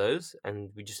 five of those,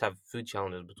 and we just have food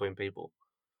challenges between people,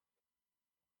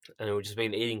 and it would just be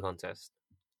an eating contest.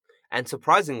 And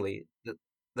surprisingly,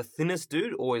 the thinnest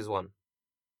dude always won.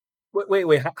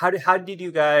 Wait. How did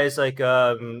you guys like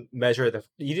measure the?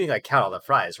 You didn't like count all the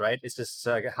fries, right? It's just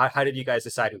how did you guys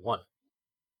decide who won?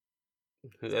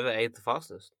 Whoever ate the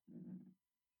fastest.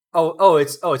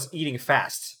 It's eating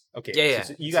fast. Okay, Yeah,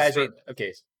 so yeah, you it's a guys are speed.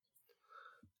 okay.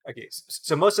 Okay,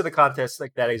 so most of the contests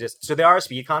like that exist. So there are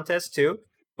speed contests too,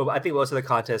 but I think most of the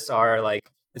contests are like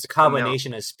it's a Amount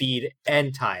combination of speed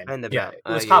and time. and Yeah, amount.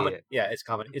 it was Yeah, common. yeah. Yeah, it's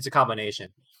common. It's a combination.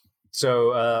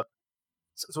 So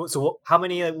how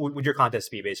many would your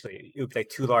contest be basically? It would be like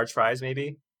two large fries,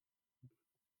 maybe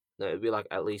No, it'd be like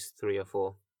at least three or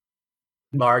four.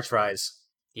 large fries.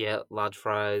 Yeah, large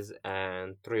fries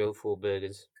and three or four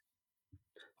burgers,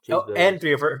 Oh, cheeseburgers. and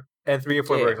three or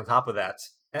four Yeah, yeah, burgers on top of that.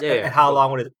 yeah, yeah. And how But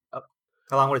long would it?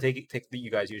 How long would it take you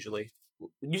guys usually?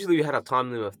 usually we had a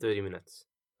time limit of 30 minutes.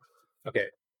 Okay,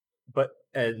 but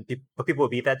people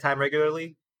beat that time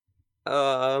regularly.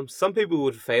 Some people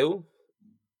would fail,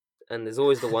 and there's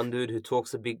always the one dude who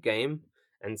talks a big game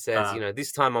and says, Uh,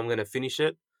 this time I'm gonna finish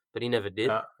it, but he never did.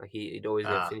 uh, Like he'd always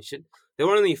never uh. finish it. There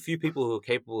were only a few people who were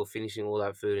capable of finishing all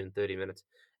that food in 30 minutes,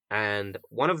 and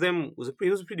one of them he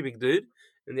was a pretty big dude,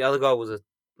 and the other guy was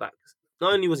like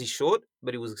not only was he short,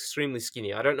 but he was extremely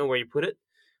skinny. I don't know where he put it,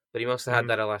 but he must have had Mhm.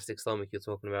 that elastic stomach you're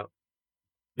talking about.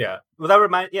 Yeah. Well, it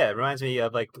reminds me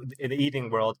of like in the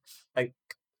eating world, like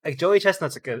Joey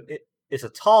Chestnut's like is a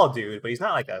tall dude, but he's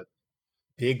not like a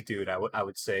big dude. I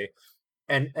would say,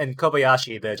 and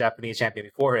Kobayashi, the Japanese champion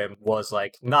before him, was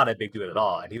like not a big dude at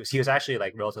all, and he was actually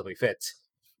like relatively fit.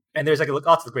 And there's like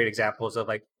lots of great examples of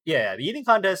like yeah, the eating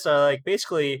contests are like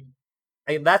basically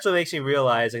that's what makes me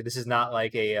realize like this is not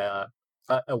like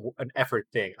an effort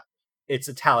thing. It's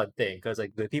a talent thing because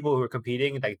like the people who are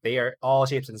competing, like they are all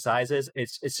shapes and sizes.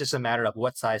 It's just a matter of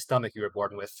what size stomach you were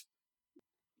born with.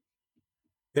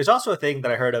 There's also a thing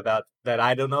that I heard about that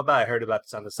I don't know about. I heard about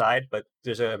this on the side, but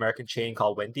there's an American chain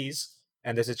called Wendy's,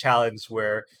 and there's a challenge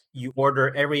where you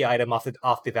order every item off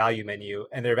the value menu,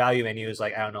 and their value menu is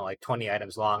like I don't know, like 20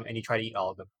 items long, and you try to eat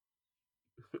all of them.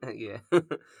 Yeah.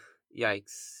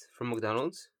 Yikes! From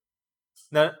McDonald's?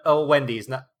 No, oh Wendy's,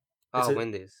 not. It's Oh, a.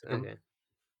 Wendy's. Okay.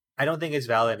 I don't think it's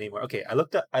valid anymore. Okay, I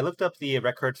looked up the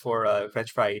record for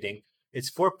French fry eating. It's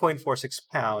 4.46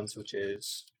 pounds, which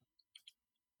is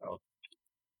oh,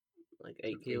 Like two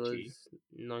 8 kilos,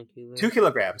 kg, 9 kilos. 2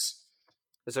 kilograms,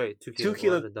 Sorry, two two kilos. Why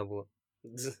kilo. did I double?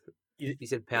 You, You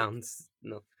said pounds,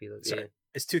 not kilos. sorry, Yeah.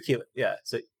 it's 2 kilo. Yeah.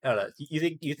 So I don't know. You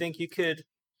think you could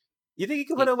Yeah.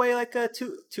 put away like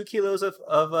 2 kilos of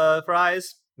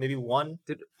fries? Maybe one,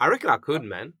 Dude, I reckon I uh, could,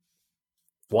 man.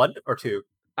 one or two.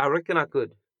 I reckon I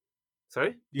could.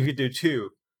 Sorry? You could do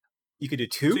two. You could do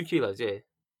Two two. kilos, yeah.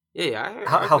 Yeah, yeah, I How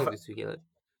reckon how I could do 2 kilos.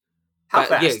 how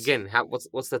But yeah, fast? again,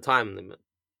 what's the time limit?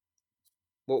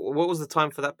 What was the time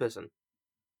for that person?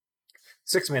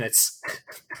 6 minutes.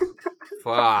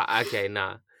 Okay,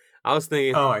 nah. I was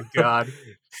thinking Oh my god.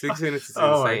 6 minutes is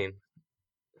Oh my. insane.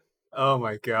 Oh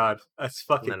my god. That's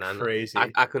No, fucking no, no. crazy.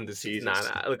 I couldn't do six. Nah,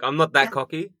 Jesus. nah. Look, I'm not that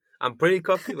cocky. I'm pretty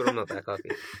cocky, but I'm not that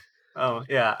cocky. Oh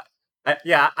yeah.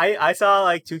 I saw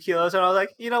like 2 kilos and I was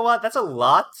like, you know what? That's a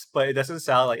lot, but it doesn't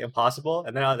sound like impossible.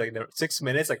 And then I was like, no, 6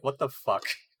 minutes, like what the fuck?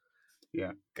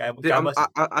 Yeah. Guy, Dude, guy must.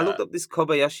 I looked up this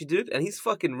Kobayashi dude, and he's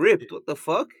fucking ripped. What the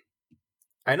fuck?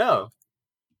 I know.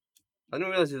 I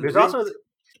didn't realize he was There's also ripped.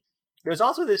 there's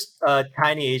also this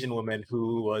tiny Asian woman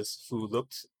who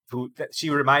looked who she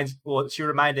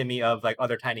reminded me of like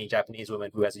other tiny Japanese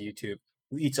women who has a YouTube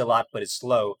who eats a lot but is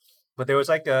slow. But there was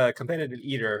like a competitive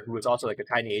eater who was also like a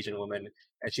tiny Asian woman,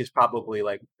 and she's probably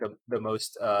like the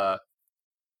most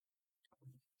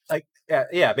like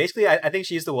yeah. Basically, I think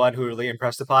she's the one who really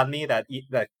impressed upon me that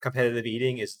competitive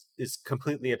eating is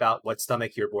completely about what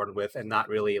stomach you're born with and not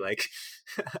really like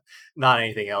not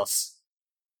anything else.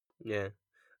 Yeah.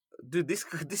 Dude,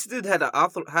 this dude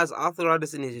has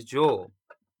arthritis in his jaw.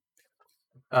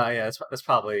 Yeah, that's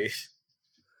probably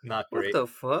not What great. the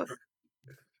fuck?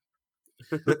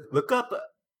 Look up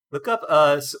look up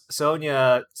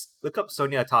Sonia look up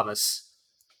Sonia Thomas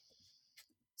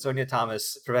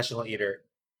professional eater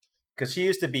because she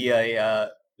used to be a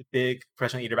big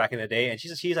professional eater back in the day, and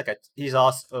she's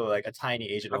also like a tiny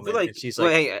Asian I feel woman, and like she's wait,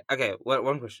 like hey, okay.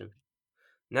 One question.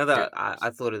 Now yeah. that I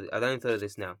only thought of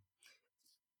this now.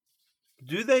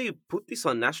 Do they put this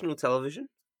on national television?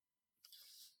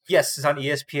 Yes, it's on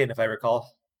ESPN if I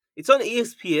recall. It's on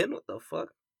ESPN. What the fuck?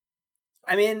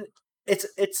 I mean, it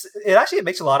actually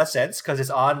makes a lot of sense because it's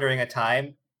on during a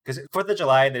time because Fourth of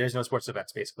July there's no sports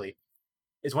events basically.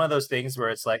 It's one of those things where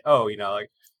it's like oh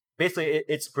like basically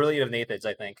it's brilliant of Nathan's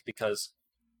I think because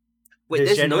Wait, there's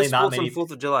there's no generally not sports on many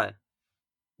 4th of July.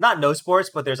 not no sports,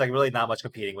 but there's like really not much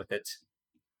competing with it.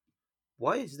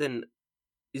 Why is then?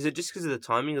 Is it just because of the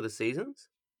timing of the seasons?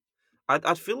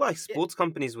 I feel like Yeah, sports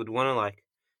companies would want to like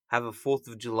have a 4th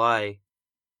of July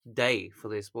day for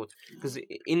their sports because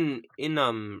in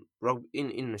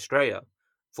Australia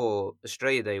for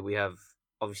Australia Day we have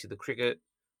obviously the cricket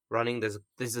running.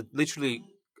 Literally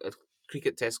a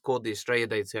cricket test called the Australia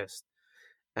Day test,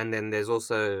 and then there's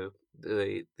also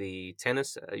the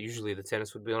tennis. Usually the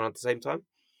tennis would be on at the same time.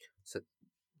 So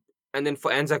and then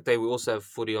for Anzac Day we also have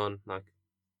footy on. Like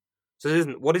so,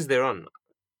 what is there on?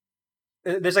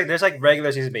 there's like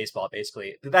regular season baseball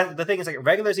basically. That the thing is like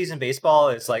regular season baseball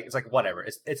is like it's like whatever.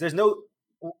 It's there's no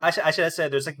I should have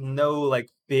said there's like no like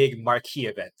big marquee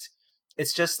event.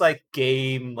 It's just like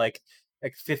game like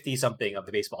 50 something of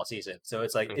the baseball season. So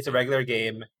it's like it's a Okay. regular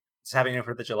game. It's happening on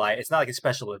 4th of July. It's not like a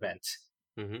special event.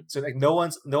 Mm-hmm. So like no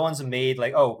one's made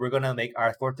like oh we're gonna make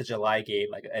our 4th of July game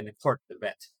like an important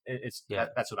event. It's Yeah.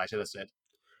 that's what I should have said.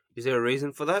 Is there a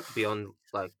reason for that beyond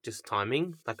like just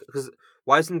timing? Like, because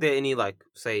why isn't there any like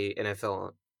say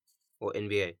NFL or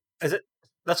NBA? Is it?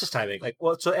 That's just timing. Like,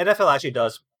 well, so NFL actually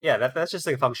does. Yeah, that's just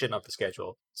like a function of the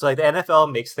schedule. So like the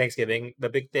NFL makes Thanksgiving the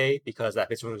big day because that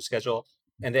fits with the schedule,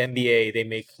 and the NBA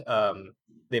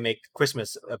they make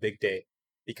Christmas a big day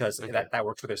because Okay. that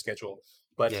works with their schedule.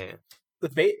 But Yeah. Yeah.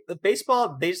 with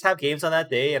baseball, they just have games on that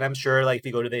day, and I'm sure like if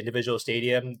you go to the individual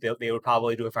stadium, they would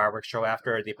probably do a fireworks show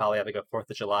after. They probably have like a 4th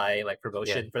of July like Yeah.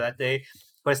 promotion for that day.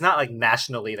 But it's not like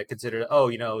nationally like considered.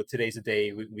 Oh, today's the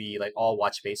day we like all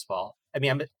watch baseball. I mean,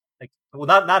 I'm like, well,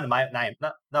 not in my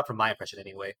not from my impression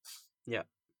anyway. Yeah.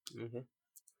 Okay.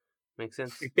 Makes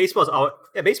sense. Like, baseball's all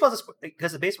yeah, baseball's just,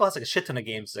 because baseball has like a shit ton of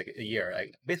games like a year.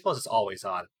 Like baseball's just always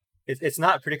on. It's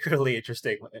not particularly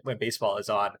interesting when baseball is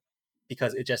on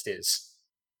because it just is.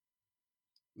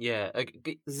 Yeah,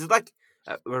 this is like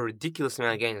a ridiculous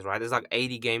amount of games, right? There's like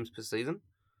 80 games per season.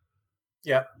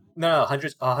 Yeah, no,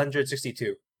 162.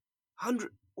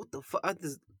 100. What the fuck?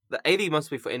 The 80 must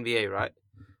be for NBA, right?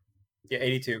 Yeah,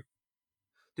 82.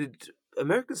 Dude,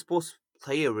 American sports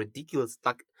play a ridiculous.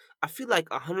 Like, I feel like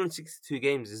 162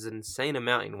 games is an insane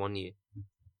amount in one year.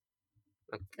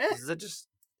 Like, Eh, is that just.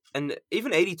 And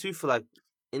even 82 for like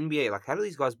NBA. Like, how do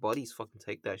these guys' bodies fucking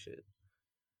take that shit?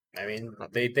 I mean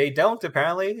Like, they don't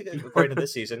apparently according to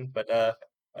this season, but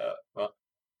well,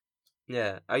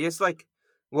 yeah, I guess like.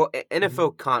 Well, mhm.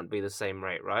 NFL can't be the same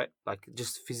rate, right? Like,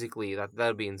 just physically,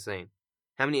 that'd be insane.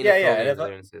 How many Yeah, NFL yeah, games are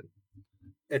there in a season?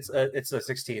 it's a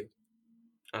 16.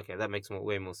 Okay, that makes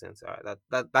way more sense. All right,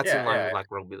 that's in Yeah, line with yeah, like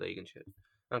rugby league and shit.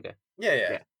 Okay, yeah,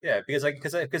 yeah, yeah. yeah. Because like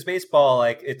because baseball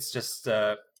like it's just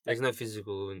There's like no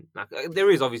physical, and like there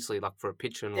is obviously like for a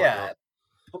pitcher and yeah,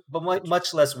 whatnot. but Which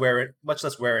much less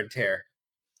wear and tear.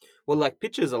 well, like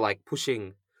pitchers are like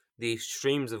pushing the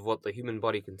extremes of what the human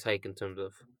body can take in terms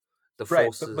of the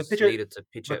Right, forces needed to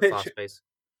pitch but at pitch fast pace.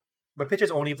 but pitchers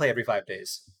only play every 5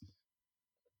 days.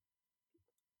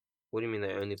 What do you mean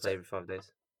they only So play every 5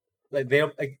 days? like they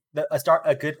don't like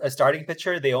a starting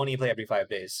pitcher they only play every 5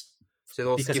 days So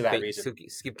they'll because of that reason.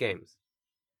 skip games.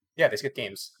 Yeah, they skip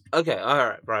games. Okay, all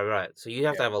right, right. So you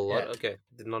have to Yeah, have a lot. yeah, Okay,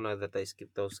 did not know that they skip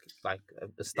those. Like a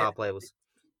yeah, star player was.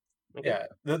 Okay, yeah.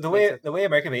 makes sense. The way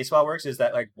American baseball works is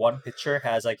that like one pitcher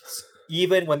has like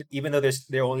even though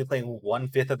they're only playing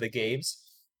 1/5 of the games,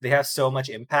 they have so much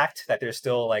impact that they're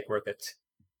still like worth it.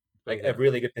 Like a Okay.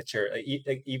 really good pitcher,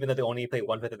 like, even though they only play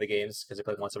 1/5 of the games because they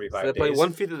play once every So five they play days.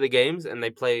 1/5 of the games, and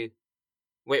they play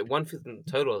 1/5 in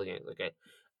total of the games. Okay,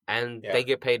 and Yeah, they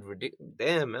get paid ridiculous.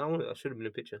 Damn, man, I should have been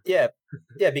a pitcher. yeah,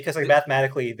 yeah. Because like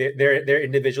mathematically, their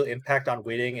individual impact on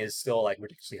winning is still like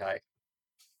ridiculously high.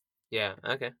 Yeah,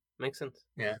 okay, makes sense.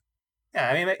 Yeah. Yeah,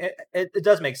 I mean, it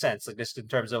does make sense, like just in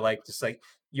terms of like just like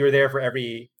you're there for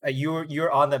every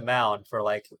you're on the mound for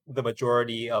like the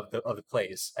majority of the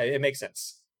plays. It makes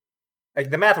sense. Like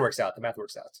the math works out. The math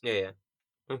works out Yeah, yeah.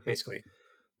 Okay, basically.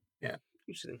 Yeah.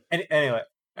 interesting. Anyway,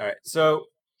 all right. So,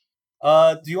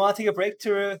 do you want to take a break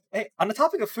to? Hey, on the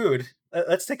topic of food,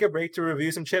 let's take a break to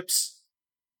review some chips.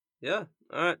 Yeah,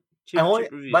 all right. I only,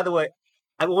 Chip review. by the way,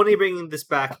 I'm only bringing this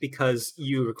back because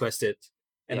you requested,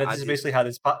 and Yeah, that I this is did. basically how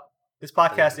this I did.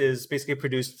 podcast is basically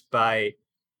produced by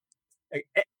like,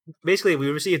 basically we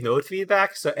receive no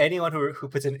feedback, so anyone who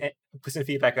puts in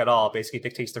feedback at all basically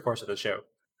dictates the course of the show.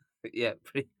 Yeah,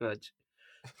 pretty much.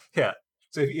 Yeah.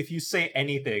 So if you say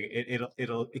anything,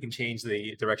 it can change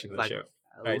the direction of the Like show.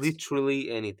 Right. literally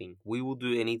anything. We will do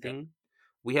Yeah. anything.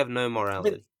 We have no I mean,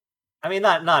 morality.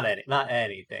 not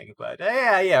anything, but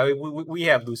yeah, we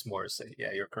have loose mores. So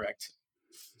yeah, you're correct.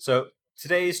 So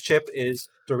today's chip is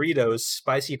Doritos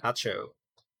spicy nacho.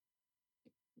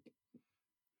 Yeah,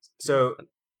 So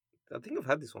I think I've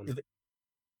had this one.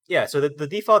 yeah, so the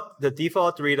default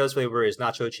Doritos flavor is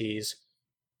nacho cheese.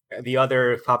 The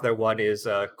other popular one is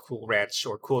Cool Ranch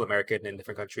or Cool American in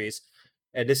different countries,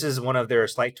 and this is one of their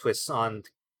slight twists on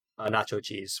nacho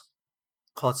cheese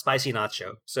called spicy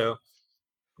nacho. So,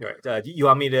 right, you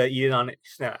want me to eat it on it?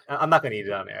 No, I'm not gonna eat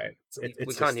it on there. Right? We It's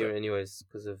can't just hear it anyways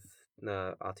because of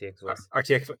RTX voice.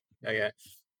 RTX. Yeah.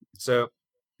 So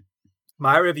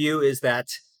my review is that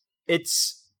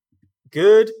it's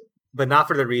good, but not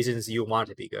for the reasons you want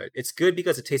it to be good. It's good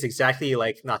because it tastes exactly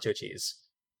like nacho cheese.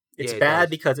 Yeah, It's it bad does.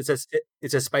 because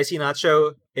it's a spicy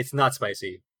nacho. It's not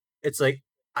spicy. It's like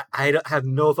I don't have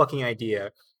no fucking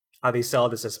idea how they sell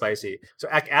this as spicy. So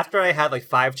after I had like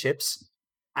 5 chips,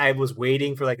 I was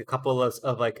waiting for like a couple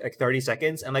of like 30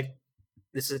 seconds. I'm like,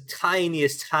 this is the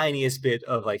tiniest bit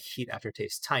of like heat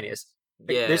aftertaste, tiniest.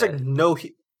 Like there's like Yeah, no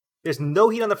heat. There's no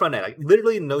heat on the front end, like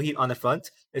literally no heat on the front.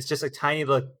 It's just a tiny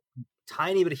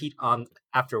bit of heat on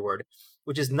afterward,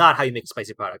 which is not how you make a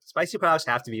spicy product. Spicy products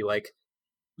have to be like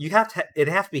it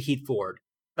have to be heat forward.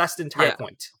 That's the entire yeah.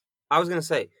 point. I was gonna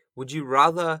say, would you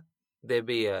rather there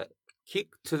be a kick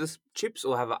to the chips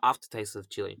or have an aftertaste of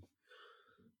chili?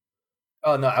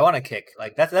 Oh no, I want a kick.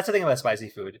 Like that's the thing about spicy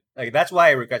food. Like that's why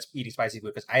I regret eating spicy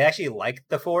food because I actually like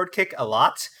the forward kick a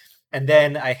lot, and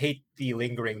then I hate the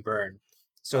lingering burn.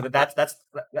 So I,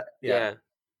 yeah. yeah,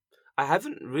 I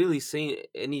haven't really seen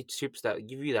any chips that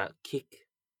give you that kick.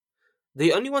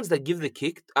 The only ones that give the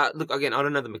kick, look again. I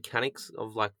don't know the mechanics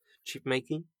of like chip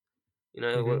making. You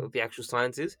know Hmm. what the actual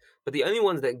science is, but the only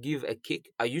ones that give a kick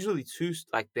are usually too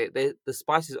like the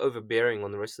spice is overbearing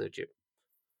on the rest of the chip.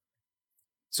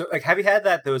 So, like, have you had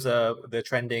that? Those the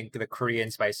trending the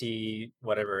Korean spicy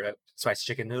whatever spicy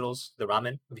chicken noodles, the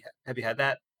ramen. Have you had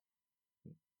that?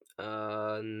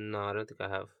 No, I don't think I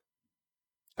have.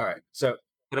 All right. So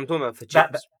But I'm talking about for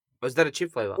that chips. Was that a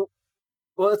chip flavor?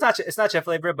 well, it's not chef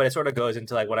flavor, but it sort of goes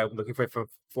into like what I'm looking for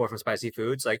from spicy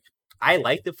foods. Like I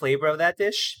like the flavor of that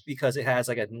dish because it has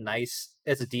like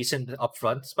it's a decent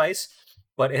upfront spice,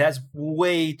 but it has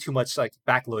way too much like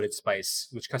backloaded spice,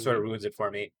 which kind of sort Hmm. of ruins it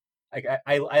for me. Like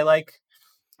I like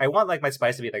I want like my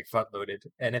spice to be like front loaded,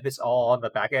 and if it's all on the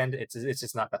back end, it's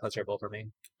just not that pleasurable for me.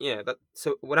 Yeah. That.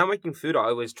 So when I'm making food, I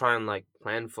always try and like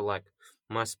plan for like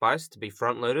my spice to be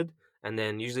front loaded, and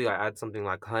then usually I add something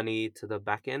like honey to the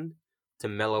back end to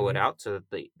mellow it Mhm. out, so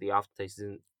that the aftertaste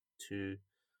isn't too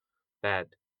bad.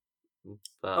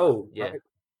 But Oh, yeah.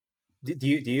 do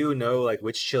you know like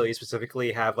which chilies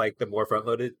specifically have like the more front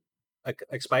loaded like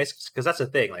spice? Because that's the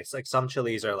thing. Like some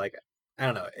chilies are like I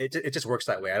don't know. It just works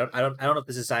that way. I don't know if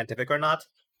this is scientific or not,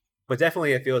 but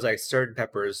definitely it feels like certain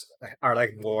peppers are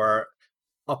like more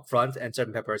upfront and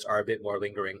certain peppers are a bit more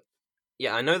lingering.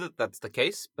 Yeah, I know that that's the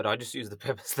case, but I just use the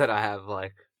peppers that I have.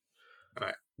 Like All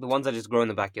right. the ones I just grow in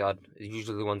the backyard are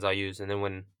usually the ones I use, and then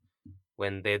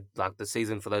when they're like the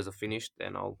season for those are finished,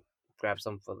 then I'll grab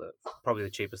some for the probably the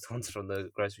cheapest ones from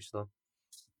the grocery store.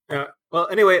 Well,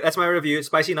 anyway, that's my review.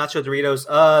 Spicy nacho Doritos.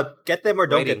 Get them or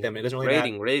don't get Rating, them. It doesn't really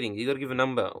matter. rating. You gotta give a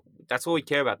number. That's all we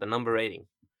care about. The number rating.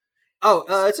 Oh,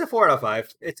 it's a 4 out of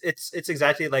 5. It's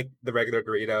exactly like the regular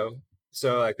Dorito.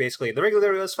 So like basically, the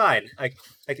regular Dorito is fine. Like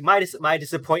my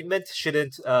disappointment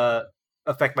shouldn't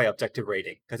affect my objective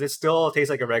rating because it still tastes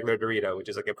like a regular Dorito, which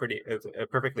is like a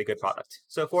perfectly good product.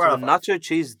 So four So out the of five. nacho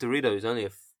cheese Dorito is only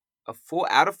a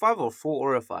 4 out of 5 or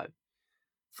 4 or a 5.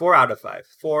 4 out of 5.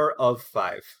 4 of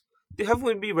 5. Do haven't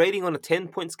we be rating on a 10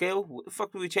 point scale? What the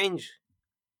fuck do we change?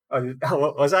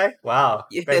 Was I? Wow.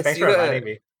 Yes, Thanks you for were. reminding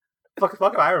me. Fuck if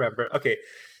I remember. Okay.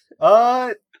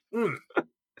 Uh. mm,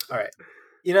 all right.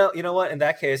 You know what? In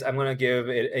that case, I'm gonna give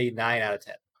it a 9 out of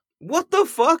 10. What the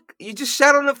fuck? You just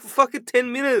shat on it for fucking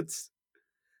 10 minutes.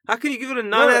 How can you give it a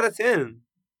nine No, out of ten?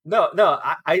 no.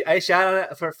 I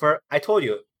shouted for. I told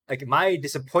you, like my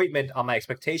disappointment on my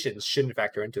expectations shouldn't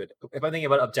factor into it. If I'm thinking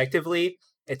about it objectively,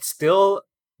 it's still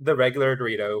the regular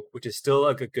Dorito, which is still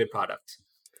a good product.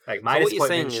 Like my So what you're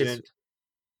disappointment saying is shouldn't.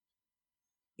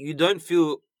 you don't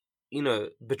feel,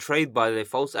 betrayed by their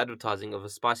false advertising of a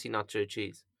spicy nacho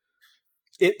cheese.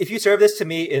 If you serve this to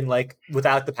me in like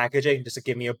without the packaging, just to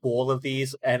give me a bowl of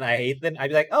these, and I hate them, I'd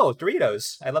be like, oh,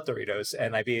 Doritos. I love Doritos,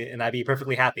 and I'd be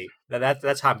perfectly happy.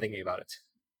 That's how I'm thinking about it.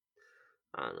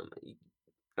 I don't know.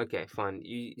 Okay, fine.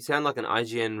 You sound like an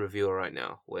IGN reviewer right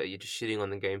now, where you're just shitting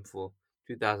on the game for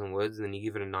 2,000 words, and then you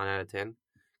give it a 9 out of 10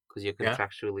 because you're Yeah.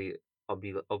 contractually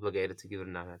obligated to give it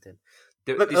a 9 out of 10.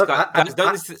 This Look, guys,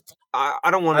 don't listen. I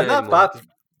don't want I'm it not anymore. bought. I'm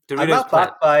Doritos not plant.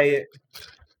 bought by.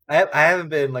 I haven't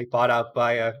been like bought out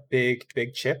by a big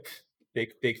chip,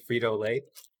 big Frito Lay.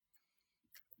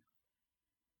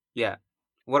 Yeah.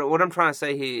 What I'm trying to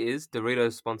say here is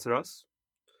Doritos sponsor us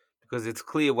because its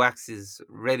clear wax is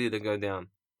ready to go down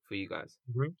for you guys.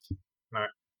 Mm-hmm. All right.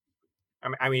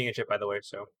 I'm eating a chip by the way,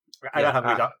 so I got Yeah.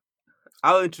 hungry.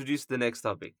 I'll introduce the next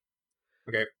topic.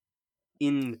 Okay.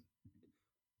 In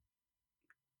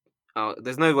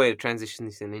there's no way to transition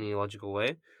this in any logical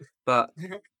way, but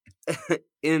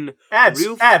in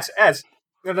real, Ads.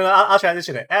 No. I'll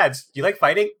transition it. Ads. Do you like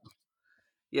fighting?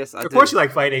 yes, I Of course do. you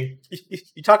like fighting.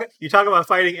 You talk about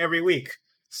fighting every week.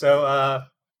 So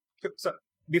so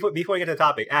before we get to the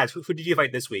topic, ads. Who did you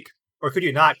fight this week, or could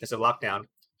you not because of lockdown?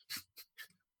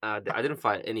 I didn't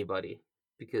fight anybody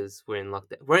because we're in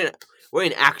lockdown. We're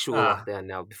in actual Uh, lockdown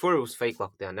now. Before it was fake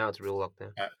lockdown. Now it's real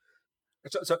lockdown. uh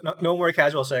so no more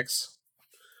casual sex.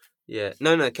 Yeah,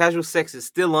 no. Casual sex is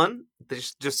still on.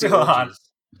 There's just the Still on. orgies.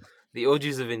 The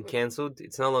orgies have been cancelled.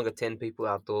 It's no longer 10 people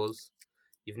outdoors.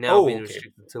 You've now Oh, been okay.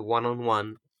 restricted to one on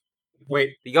one.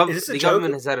 Wait, is this a The joke?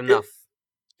 government has had enough.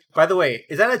 By the way,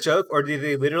 is that a joke, or did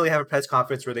they literally have a press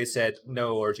conference where they said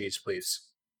no orgies, please?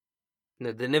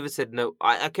 No, they never said no.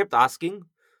 I kept asking,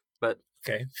 but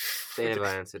Okay. they never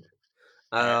answered.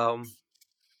 All right.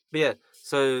 But yeah,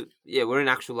 so yeah, we're in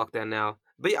actual lockdown now.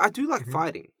 But yeah, I do like Mhm.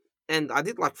 fighting, and I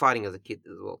did like fighting as a kid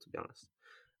as well, to be honest.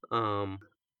 Um,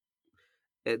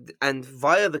 and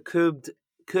via the curbed.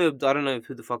 I don't know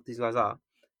who the fuck these guys are.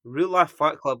 Real life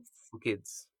fight club for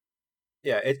kids.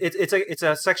 Yeah, it's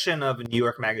a section of New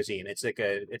York Magazine. It's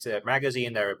a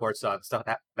magazine that reports on stuff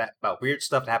that about weird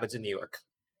stuff that happens in New York.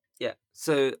 Yeah,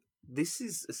 so this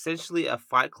is essentially a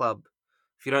fight club.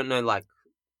 If you don't know, like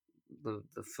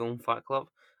the film Fight Club,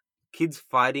 kids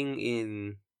fighting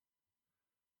in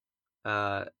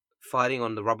fighting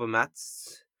on the rubber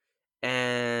mats,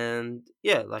 and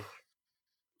yeah, Yeah. like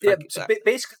So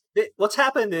basically, what's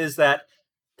happened is that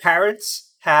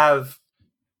parents have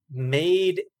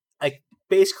made like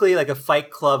basically like a fight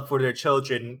club for their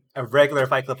children, a regular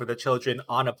fight club for their children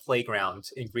on a playground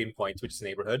in Greenpoint, which is a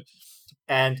neighborhood,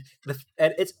 and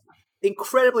it's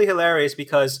incredibly hilarious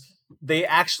because they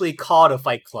actually call it a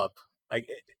fight club. Like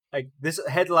like this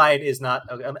headline is not.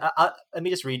 Okay, let me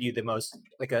just read you the most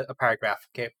like a paragraph.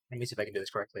 Okay, let me see if I can do this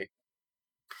correctly.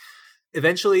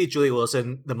 Eventually, Julie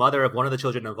Wilson, the mother of one of the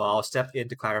children involved, stepped in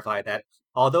to clarify that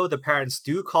although the parents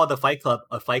do call the fight club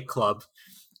a fight club,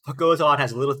 what goes on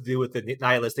has little to do with the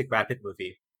nihilistic Brad Pitt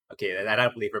movie. Okay, and I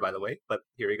don't believe her, by the way, but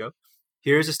here we go.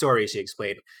 Here's the story, she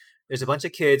explained. There's a bunch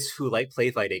of kids who like play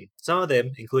fighting. Some of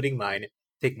them, including mine,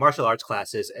 take martial arts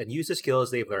classes and use the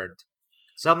skills they've learned.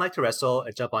 Some like to wrestle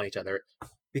and jump on each other.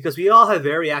 Because we all have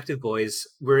very active boys,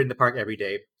 we're in the park every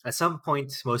day. At some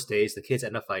point, most days, the kids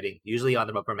end up fighting, usually on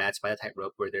the rubber mats by the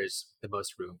tightrope where there's the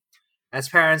most room. As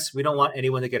parents, we don't want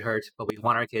anyone to get hurt, but we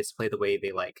want our kids to play the way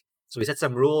they like. So we set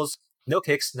some rules: no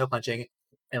kicks, no punching,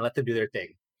 and let them do their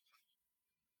thing.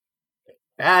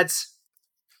 Dads,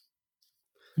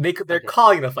 they're okay.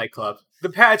 calling it a fight club. The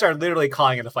parents are literally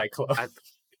calling it a fight club. I,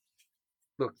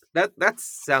 look, that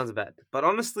sounds bad, but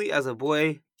honestly, as a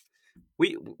boy,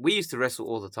 we used to wrestle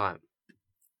all the time.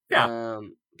 Yeah.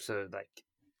 So like,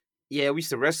 yeah, we used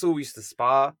to wrestle, we used to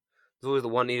spar. There's always the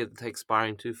one needed to take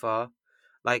sparring too far.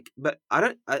 Like, but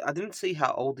I didn't see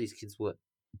how old these kids were.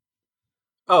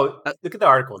 Oh, Uh, look at the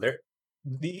article.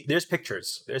 There's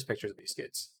pictures. There's pictures of these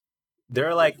kids.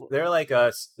 They're like oh, they're like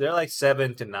they're like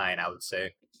 7 to 9, I would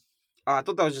say. I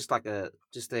thought that was just like a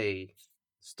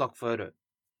stock photo.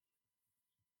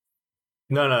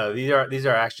 No, no, these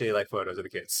are actually like photos of the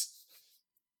kids.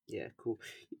 Yeah, cool.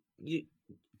 You,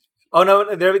 Oh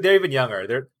no, they're even younger.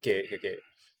 They're okay, okay,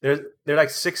 okay. They're like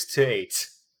 6 to 8.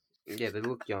 yeah, they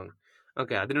look young.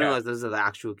 Okay, I didn't Yeah. realize those are the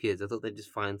actual kids. I thought they'd just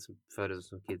find some photos of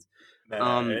some kids. No, no,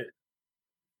 Um,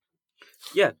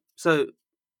 yeah. So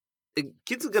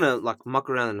kids are gonna like muck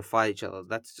around and fight each other.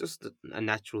 That's just a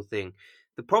natural thing.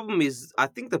 The problem is, I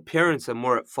think the parents are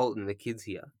more at fault than the kids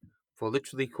here for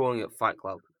literally calling it Fight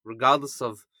Club, regardless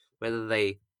of whether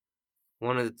they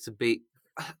wanted it to be.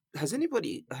 Have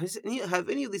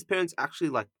any of these parents actually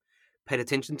like paid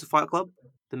attention to Fight Club,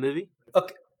 the movie?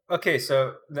 okay, okay.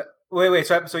 So wait.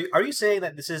 So are you saying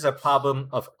that this is a problem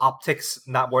of optics,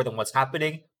 not more than what's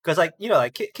happening? Because like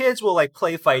like kids will like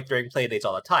play fight during play dates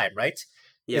all the time, right?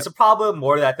 It's Yep. a problem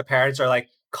more that the parents are like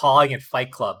calling it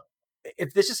Fight Club.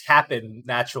 If this just happened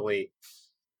naturally,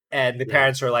 and the Yeah.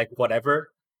 parents are like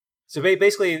whatever, so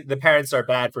basically the parents are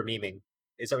bad for memeing.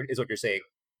 Is what you're saying?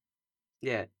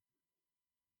 Yeah.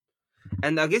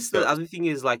 And I guess So the other thing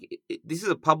is like this is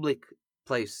a public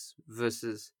place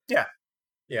versus yeah,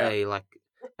 yeah, a like,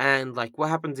 and like what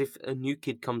happens if a new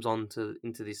kid comes on to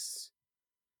into this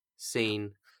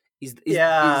scene? Is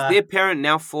yeah. their parent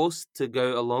now forced to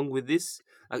go along with this?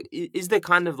 Like, is there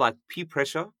kind of like peer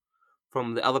pressure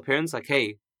from the other parents? Like,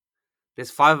 hey, there's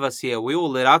five of us here. We all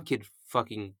let our kid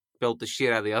fucking belt the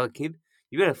shit out of the other kid.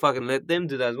 You better fucking let them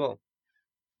do that as well.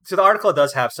 So the article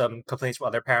does have some complaints from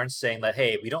other parents saying that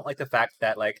hey, we don't like the fact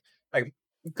that like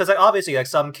because like obviously like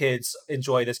some kids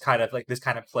enjoy this kind of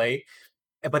play,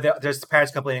 but there's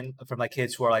parents complaining from like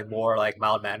kids who are like more like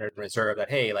mild mannered and reserved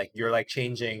that hey, like you're like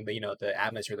changing the the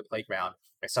atmosphere of the playground.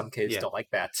 Like some kids Yeah, don't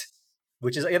like that,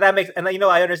 which is that makes and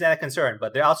I understand that concern,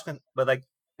 but they're also but like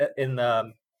in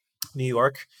New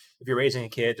York, if you're raising a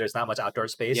kid, there's not much outdoor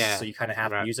space, so yeah, you kind of have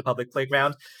to right, use a public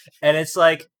playground, and it's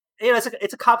like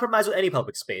it's a compromise with any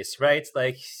public space, right?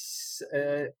 Like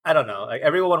I don't know, like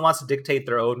everyone wants to dictate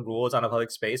their own rules on a public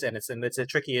space, and it's a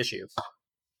tricky issue.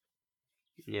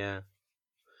 yeah.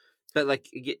 But like,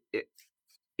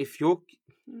 if you're,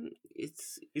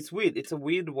 it's weird. It's a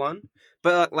weird one,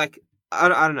 but like I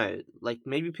don't know. Like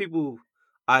maybe people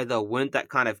either weren't that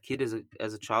kind of kid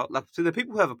as a child. Like so, the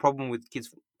people who have a problem with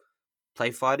kids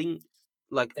play fighting,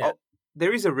 like Yeah, oh,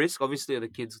 there is a risk, obviously, of the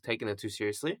kids taking it too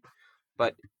seriously.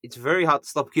 But it's very hard to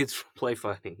stop kids from play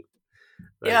fighting.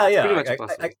 Like yeah, it's yeah. pretty much I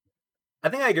impossible. I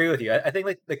think I agree with you. I think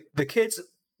like the kids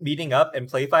meeting up and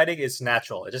play fighting is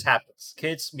natural. It just happens.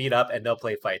 Kids meet up and they'll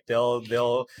play fight.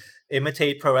 They'll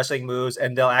imitate pro wrestling moves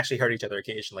and they'll actually hurt each other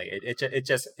occasionally.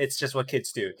 It's just what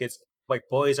kids do. Kids like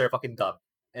boys are fucking dumb,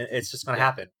 and it's just gonna Yeah.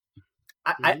 happen.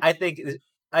 I I, Hmm. I think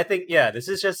I think yeah. This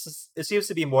is just it seems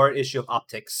to be more an issue of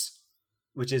optics,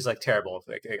 which is like terrible.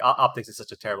 Optics is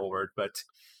such a terrible word, but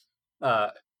uh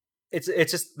it's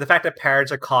just the fact that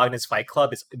parents are calling this Fight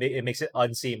Club is it makes it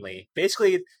unseemly.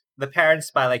 Basically, the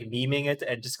parents by like memeing it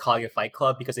and just calling it Fight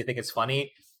Club because they think it's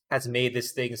funny has made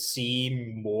this thing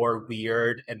seem more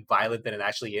weird and violent than it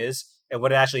actually is. And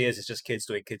what it actually is just kids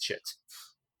doing kid shit.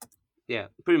 Yeah,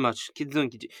 pretty much. Kids doing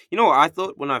kids. You know what I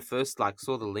thought when I first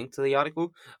saw the link to the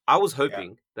article? I was Yeah.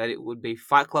 hoping that it would be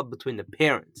Fight Club between the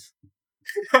parents.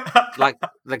 Like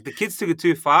the kids took it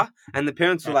too far, and the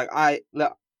parents were like, "I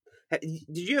look."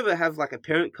 Did you ever have like a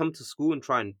parent come to school and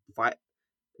try and fight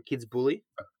a kid's bully?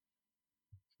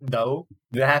 No,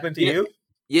 did that happen to Yeah, you?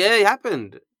 yeah, it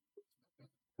happened.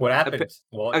 What A pa- happened?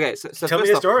 Well, Okay, so tell me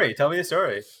first the off, story. Tell me the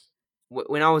story.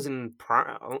 when I was in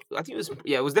I think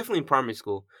it was definitely in primary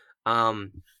school.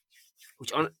 Um,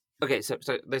 which on okay, so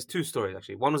there's two stories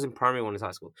actually. One was in primary, one is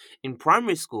high school. In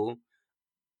primary school,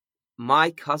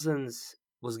 my cousins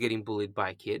was getting bullied by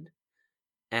a kid,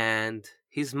 and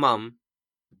his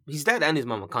dad and his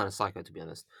mum are kind of psycho to be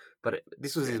honest. But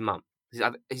this was Okay. his mum.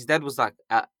 His dad was like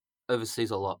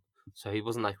overseas a lot, so he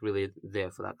wasn't like really there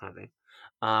for that kind of thing.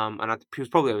 He was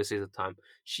probably overseas at the time.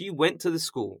 She went to the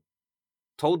school,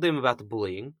 told them about the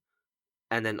bullying,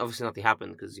 and then obviously nothing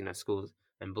happened because schools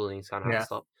and bullying is kind of hard to Yeah.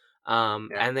 stop.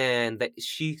 Yeah. And then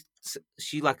she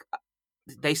like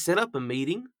they set up a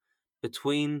meeting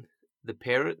between the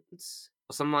parents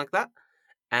or something like that,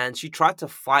 and she tried to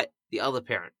fight the other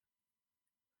parent.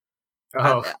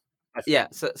 I, Oh. I- yeah,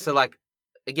 so like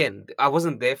again, I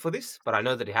wasn't there for this, but I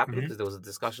know that it happened Mhm. because there was a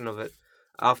discussion of it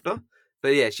after.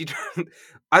 But yeah, she.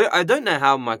 I don't know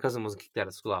how my cousin was kicked out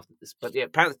of school after this, but yeah,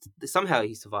 apparently somehow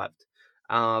he survived.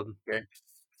 Um, Okay.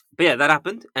 but yeah, that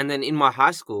happened, and then in my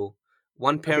high school,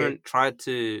 one Okay. parent tried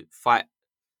to fight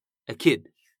a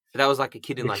kid. That was like a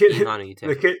kid in The like year kid. 9 or year The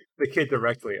 10. kid. The kid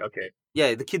directly. Okay.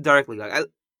 Yeah, the kid directly. Like,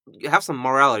 have some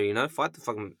morality, Fight the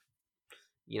fucking,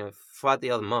 fight the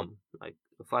other mum. Like,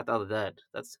 fight the other dad.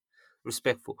 That's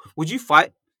respectful. Would you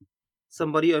fight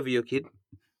somebody over your kid?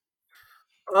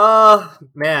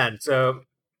 Man. So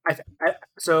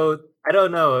I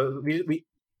don't know.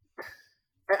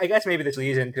 I guess maybe this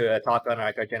leads into a talk on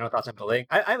like our general thoughts on bullying.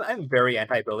 I'm very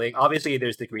anti-bullying. Obviously,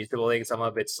 there's degrees to bullying. Some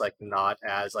of it's like not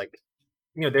as like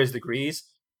there's degrees,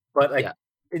 but Yeah. like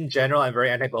in general, I'm very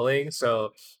anti-bullying.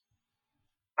 So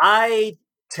I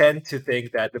tend to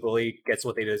think that the bully gets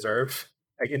what they deserve.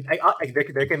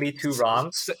 There can be two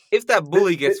wrongs. So if that The,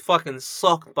 bully the, gets fucking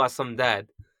socked by some dad,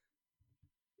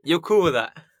 you're cool with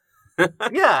that?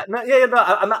 yeah, no, yeah, yeah, no.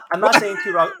 I'm not What? saying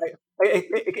two wrongs.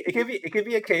 It could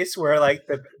be a case where like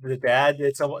the dad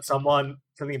did someone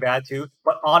something bad too,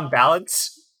 but on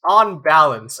balance,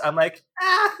 I'm like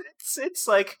it's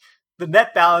like the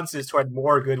net balance is toward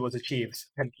more good was achieved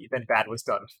than bad was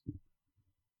done.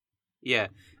 Yeah.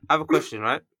 I have a question,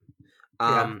 right?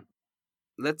 Yeah,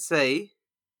 Let's say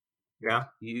yeah,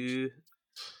 you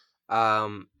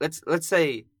let's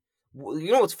say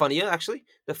you know what's funnier actually?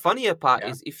 The funnier part yeah.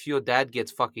 is if your dad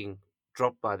gets fucking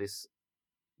dropped by this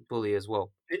bully as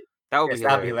well. It, That would be yes,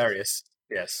 that'd be hilarious.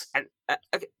 hilarious. Yes. And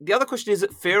okay, the other question is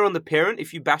it fair on the parent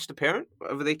if you bash the parent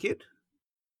over their kid?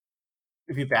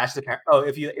 If you bash the parent, oh,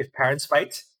 if parents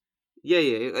fight, Yeah,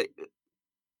 yeah, like,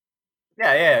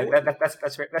 yeah, yeah, what?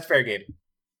 that's fair game.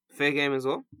 Fair game as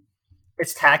well.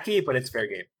 It's tacky, but it's fair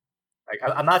game. Like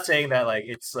I'm not saying that like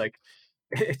it's like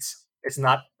it's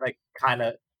not like kind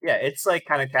of yeah, it's like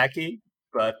kind of tacky,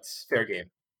 but fair game.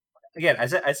 Again, I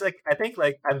think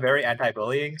like I'm very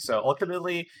anti-bullying, so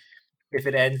ultimately, if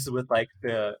it ends with like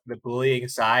the bullying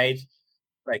side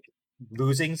like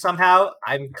losing somehow,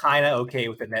 I'm kind of okay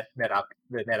with the net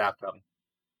outcome.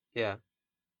 Yeah.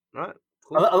 Right.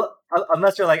 Cool.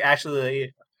 Unless you're like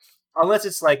actually, unless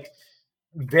it's like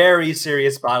very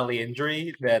serious bodily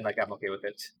injury, then like I'm okay with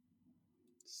it.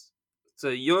 So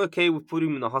you're okay with putting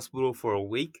him in the hospital for a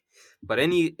week, but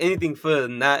anything further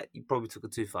than that, you probably took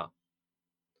it too far.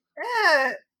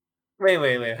 Eh,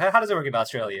 wait. How does it work in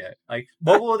Australia? Like,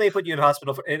 what will they put you in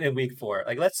hospital for in a week for?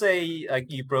 Like, let's say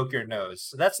like you broke your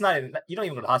nose. That's not you don't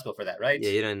even go to hospital for that, right? Yeah,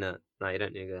 you don't know. No, you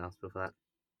don't need to go to the hospital for that.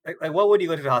 Like what would you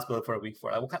go to the hospital for a week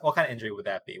for? Like, what kind of injury would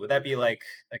that be? Would that be like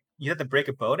you have to break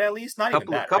a bone at least? Not even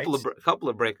that, right? Couple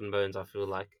of broken bones. I feel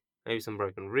like maybe some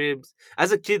broken ribs.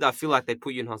 As a kid, I feel like they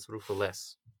put you in hospital for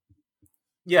less.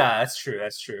 Yeah, that's true.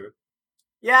 That's true.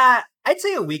 Yeah, I'd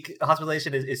say a week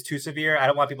hospitalization is too severe. I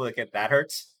don't want people to get that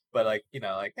hurt, but like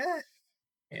like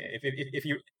if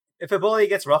you if a bully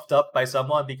gets roughed up by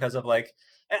someone because of like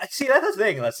see that's the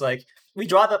thing that's like we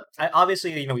draw the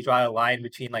obviously we draw a line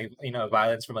between like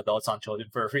violence from adults on children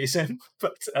for a reason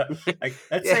but like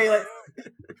let's Yeah, say like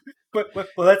well,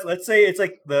 let's say it's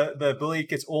like the bully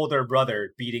kid's older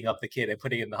brother beating up the kid and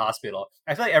putting it in the hospital.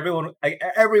 I feel like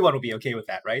everyone would be okay with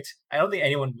that, right? I don't think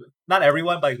anyone, not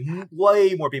everyone, but like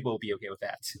way more people will be okay with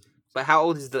that. but how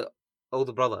old is the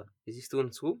older brother? Is he still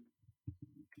in school?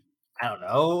 I don't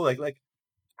know,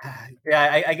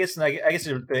 yeah, I guess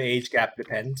the age gap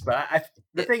depends, but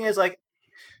the Yeah, thing is like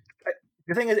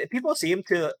the thing is people seem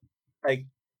to like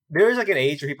there's like an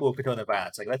age where people will condone the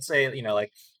violence. Like let's say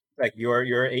like your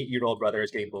 8-year-old brother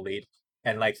is getting bullied,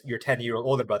 and like your 10-year-old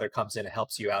older brother comes in and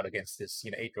helps you out against this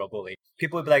 8-year-old bully.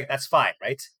 People would be like, that's fine,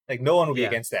 right? Like no one would be yeah.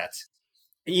 against that,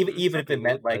 even Some if it people would,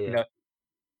 meant but like yeah.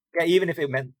 yeah, even if it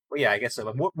meant well, yeah, I guess so.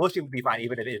 But most people would be fine,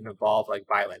 even if it involved like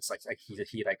violence, like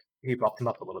he brought him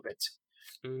up a little bit.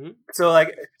 Hmm. So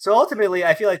ultimately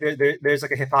I feel like there's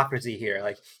like a hypocrisy here.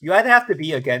 Like you either have to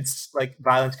be against like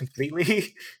violence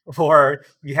completely or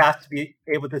you have to be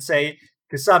able to say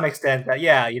to some extent that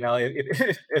yeah,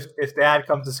 if dad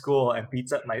comes to school and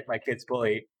beats up my kid's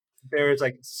bully, there is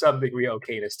like some degree of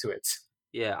okayness to it.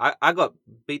 Yeah, I got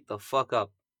beat the fuck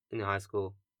up in high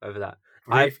school over that.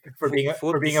 for, I be- for being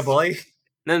fought for being a this. bully.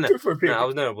 No, no, for no. being I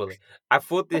was not a bully. I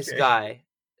fought this okay. guy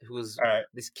who was All right.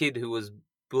 this kid who was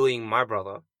bullying my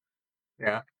brother,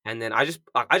 Yeah. and then I just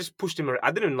pushed him.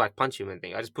 I didn't like punch him or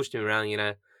anything. I just pushed him around.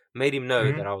 Made him know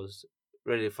Mm-hmm. that I was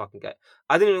ready to fucking go.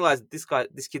 I didn't realize this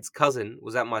kid's cousin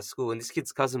was at my school, and this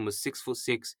kid's cousin was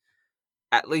 6'6",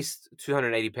 at least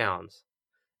 280 pounds.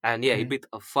 And yeah, he Mm-hmm. beat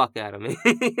the fuck out of me.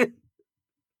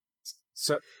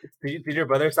 So did your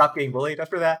brother stop getting bullied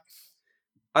after that?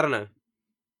 I don't know.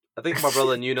 I think my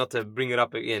brother knew not to bring it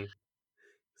up again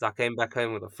because I came back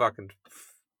home with a fucking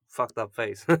fucked up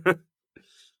face.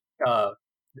 uh,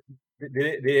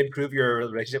 did it improve your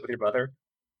relationship with your brother?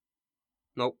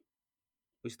 Nope,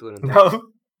 we still didn't talk.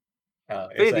 No.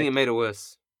 If It's anything, it like made it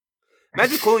worse.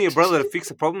 Imagine calling your brother to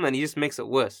fix a problem and he just makes it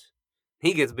worse.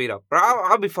 He gets beat up, bro.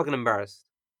 I'll be fucking embarrassed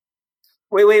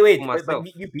for wait, but myself.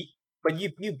 you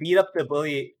beat up the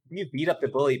bully. You beat up the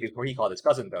bully before he called his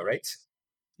cousin, though, right?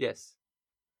 Yes,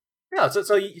 Yeah.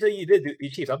 So you did you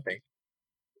achieve something.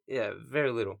 yeah,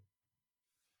 very little.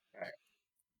 Right.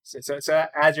 So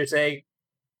as you're saying,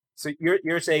 so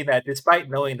you're saying that despite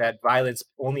knowing that violence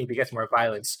only begets more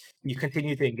violence, you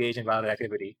continue to engage in violent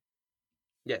activity.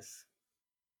 Yes,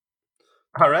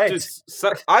 All right. dude.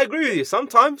 So I agree with you.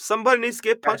 Sometimes somebody needs to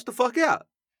get That, punched the fuck out.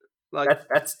 Like that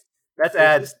that's it's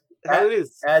adds just how it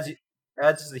is. as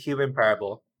adds to the human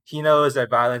parable. He knows that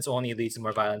violence only leads to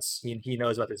more violence. He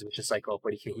knows about this vicious cycle,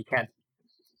 but he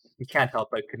can't help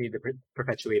but continue to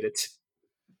perpetuate it.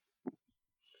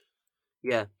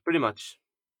 Yeah, pretty much.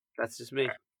 That's just me.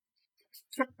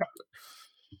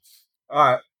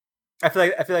 All right. I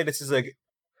feel like this is a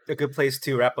good place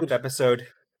to wrap up Good. the episode.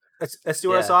 Let's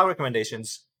do our Yeah. song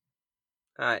recommendations.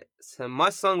 All right. So my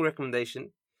song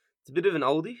recommendation. It's a bit of an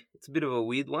oldie. It's a bit of a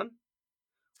weird one.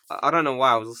 I don't know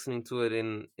why I was listening to it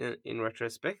in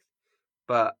retrospect,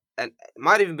 but and it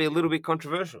might even be a little bit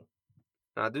controversial.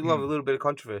 And I do love a Hmm. little bit of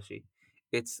controversy.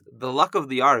 It's "The Luck of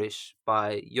the Irish"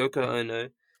 by Yoko Hmm. Ono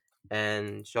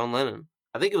and John Lennon.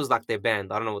 I think it was like their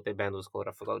band. I don't know what their band was called.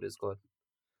 I forgot what it's called.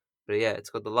 But yeah, it's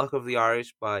called "The Luck of the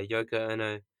Irish" by Yoko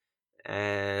Ono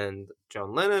and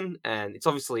John Lennon, and it's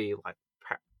obviously like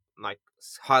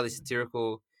highly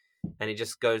satirical, and it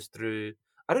just goes through.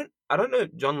 I don't know.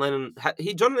 John Lennon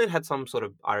had some sort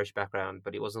of Irish background,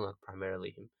 but it wasn't like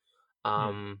primarily him.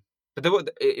 Hmm. But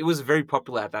it was very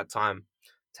popular at that time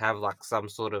to have like some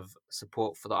sort of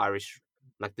support for the Irish,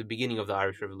 like the beginning of the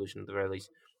Irish Revolution at the very least.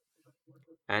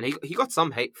 And he got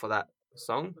some hate for that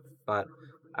song, but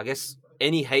I guess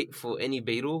any hate for any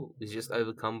Beatle is just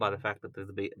overcome by the fact that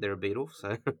they're a Beatle,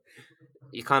 so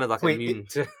you're kind of like Wait, immune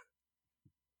to.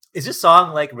 is this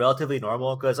song like relatively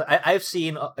normal? Because I've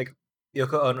seen like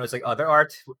Yoko Ono's like other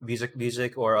art,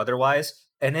 music or otherwise,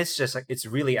 and it's just like it's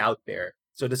really out there.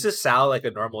 So does this sound like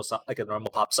a normal song, like a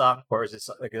normal pop song, or is it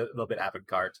like a little bit avant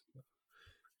garde?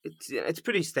 It's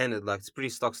pretty standard, like it's pretty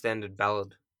stock standard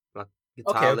ballad, like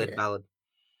Okay, guitar led okay, ballad.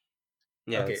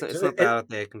 Yeah, okay. it's So not that out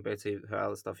there compared to her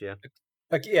other stuff. Yeah,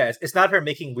 like yeah, it's not her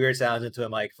making weird sounds into a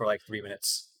mic for like 3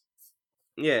 minutes.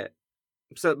 yeah.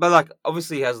 So, but like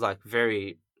obviously he has like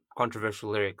very controversial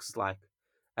lyrics, like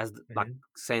Hmm.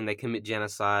 saying they commit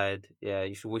genocide. Yeah,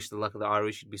 you should wish the luck of the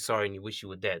Irish. You'd be sorry, and you wish you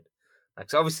were dead. Like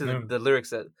so, obviously Mm. the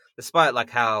lyrics that, despite like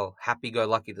how happy go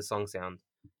lucky the song sounds,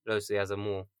 it obviously has a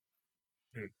more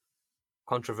Mm. So,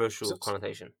 controversial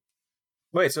connotation.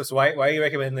 so why are you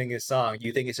recommending this song? Do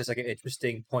you think it's just like an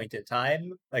interesting point in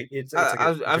time? Like it's like an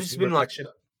I've just interesting been like reflection.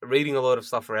 reading a lot of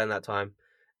stuff around that time,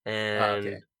 Okay.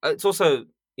 and it's also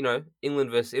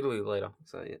England versus Italy later.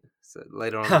 So yeah, so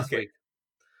later on this Okay. week.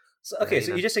 So So okay,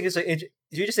 so you just think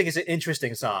it's an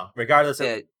interesting song, regardless of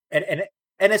yeah, and and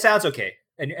and it sounds okay,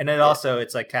 and then yeah, also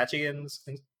it's like catchy and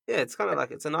yeah. It's kind of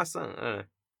like it's a nice song. I don't know.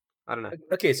 I don't know.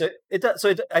 okay. So it does.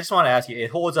 I just want to ask you, it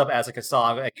holds up as like a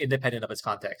song, like independent of its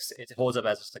context. It holds up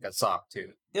as just like a song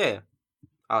too. Yeah, yeah.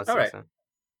 I would All say right. so.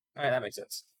 All right, that makes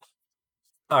sense.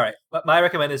 All right, but my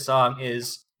recommended song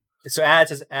is so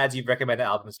as you've recommended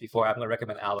albums before, I'm gonna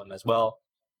recommend an album as well.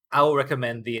 I will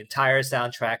recommend the entire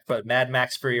soundtrack for Mad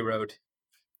Max Fury Road,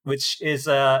 which is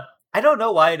I don't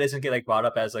know why it doesn't get like brought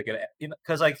up as like a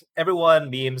because like everyone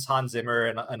memes Hans Zimmer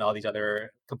and all these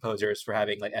other composers for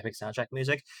having like epic soundtrack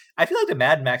music. I feel like the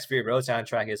Mad Max Fury Road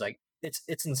soundtrack is like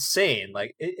it's insane.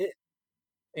 Like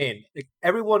and like,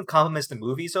 everyone compliments the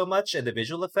movie so much and the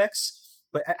visual effects,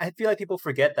 but I feel like people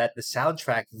forget that the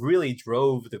soundtrack really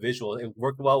drove the visual. It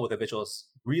worked well with the visuals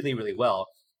really, really well.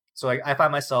 So like I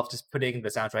find myself just putting the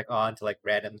soundtrack on to like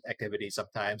random activities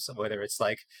sometimes, whether it's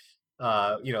like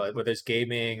whether it's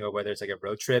gaming or whether it's like a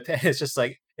road trip. And it's just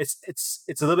like it's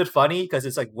a little bit funny because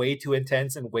it's like way too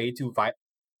intense and way too like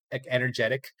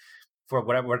energetic for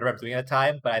whatever I'm doing at the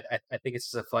time. But I think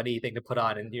it's just a funny thing to put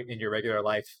on in your regular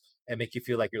life and make you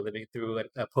feel like you're living through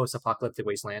a post-apocalyptic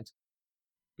wasteland.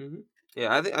 Hmm.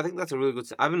 Yeah, I think that's a really good.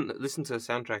 I haven't listened to the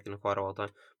soundtrack in quite a while time,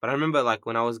 but I remember like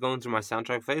when I was going through my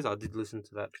soundtrack phase, I did listen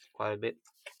to that quite a bit.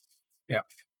 Yeah.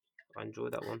 I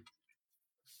enjoyed that one.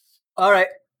 All right.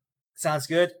 Sounds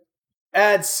good.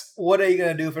 Ads, what are you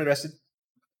gonna do for the rest of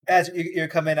Ads, you're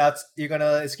coming out, you're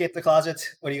gonna escape the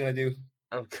closet. What are you gonna do?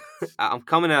 I'm, I'm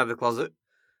coming out of the closet,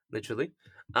 literally.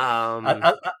 I, Um,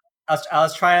 I, I, I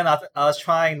was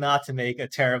trying not to make a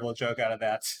terrible joke out of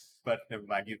that, but never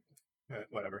mind. You,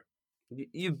 whatever.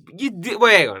 you did.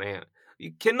 Wait, hang on, hang on.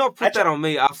 You cannot I put try, that on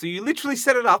me after you literally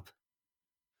set it up.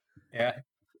 yeah.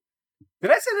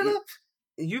 Did I set it You, up?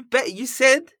 you bet. You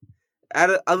said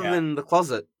other Yeah, than the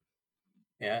closet.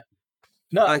 yeah.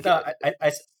 No, Like, no.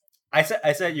 I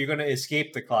said you're gonna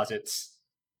escape the closets.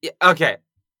 yeah, okay.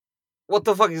 What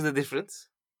the fuck is the difference?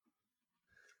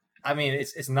 I mean,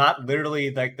 it's not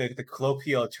literally like the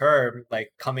colloquial term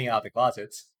like coming out of the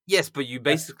closets. Yes, but you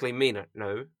That's basically mean it.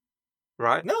 No,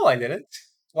 right? no, I didn't.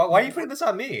 Why are you What? putting this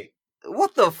on me?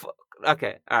 What the fuck?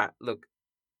 Okay, all right. Look,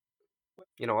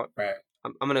 you know what? Right.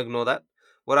 I'm gonna ignore that.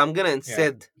 What I'm gonna Yeah.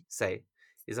 instead say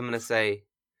is I'm gonna say,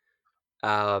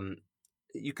 um,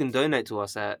 you can donate to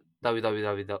us at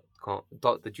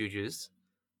www.thejujus.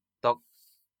 Dot.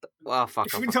 Oh fuck!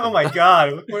 I fucked Oh up. my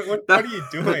god! What are you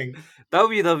doing?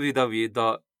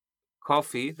 www.coffee.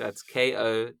 That's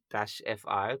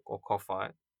ko-fi or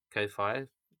ko-fi.com/the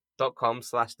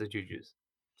jujus.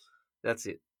 That's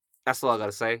it. That's all I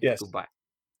gotta say. Yes, Goodbye.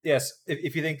 yes.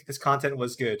 If you think this content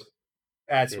was good,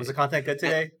 ads, was Yeah. the content good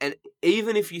today? And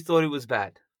even if you thought it was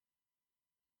bad,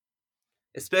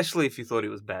 especially if you thought it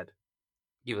was bad,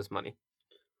 give us money.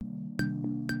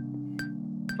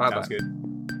 Bye Sounds bye. good.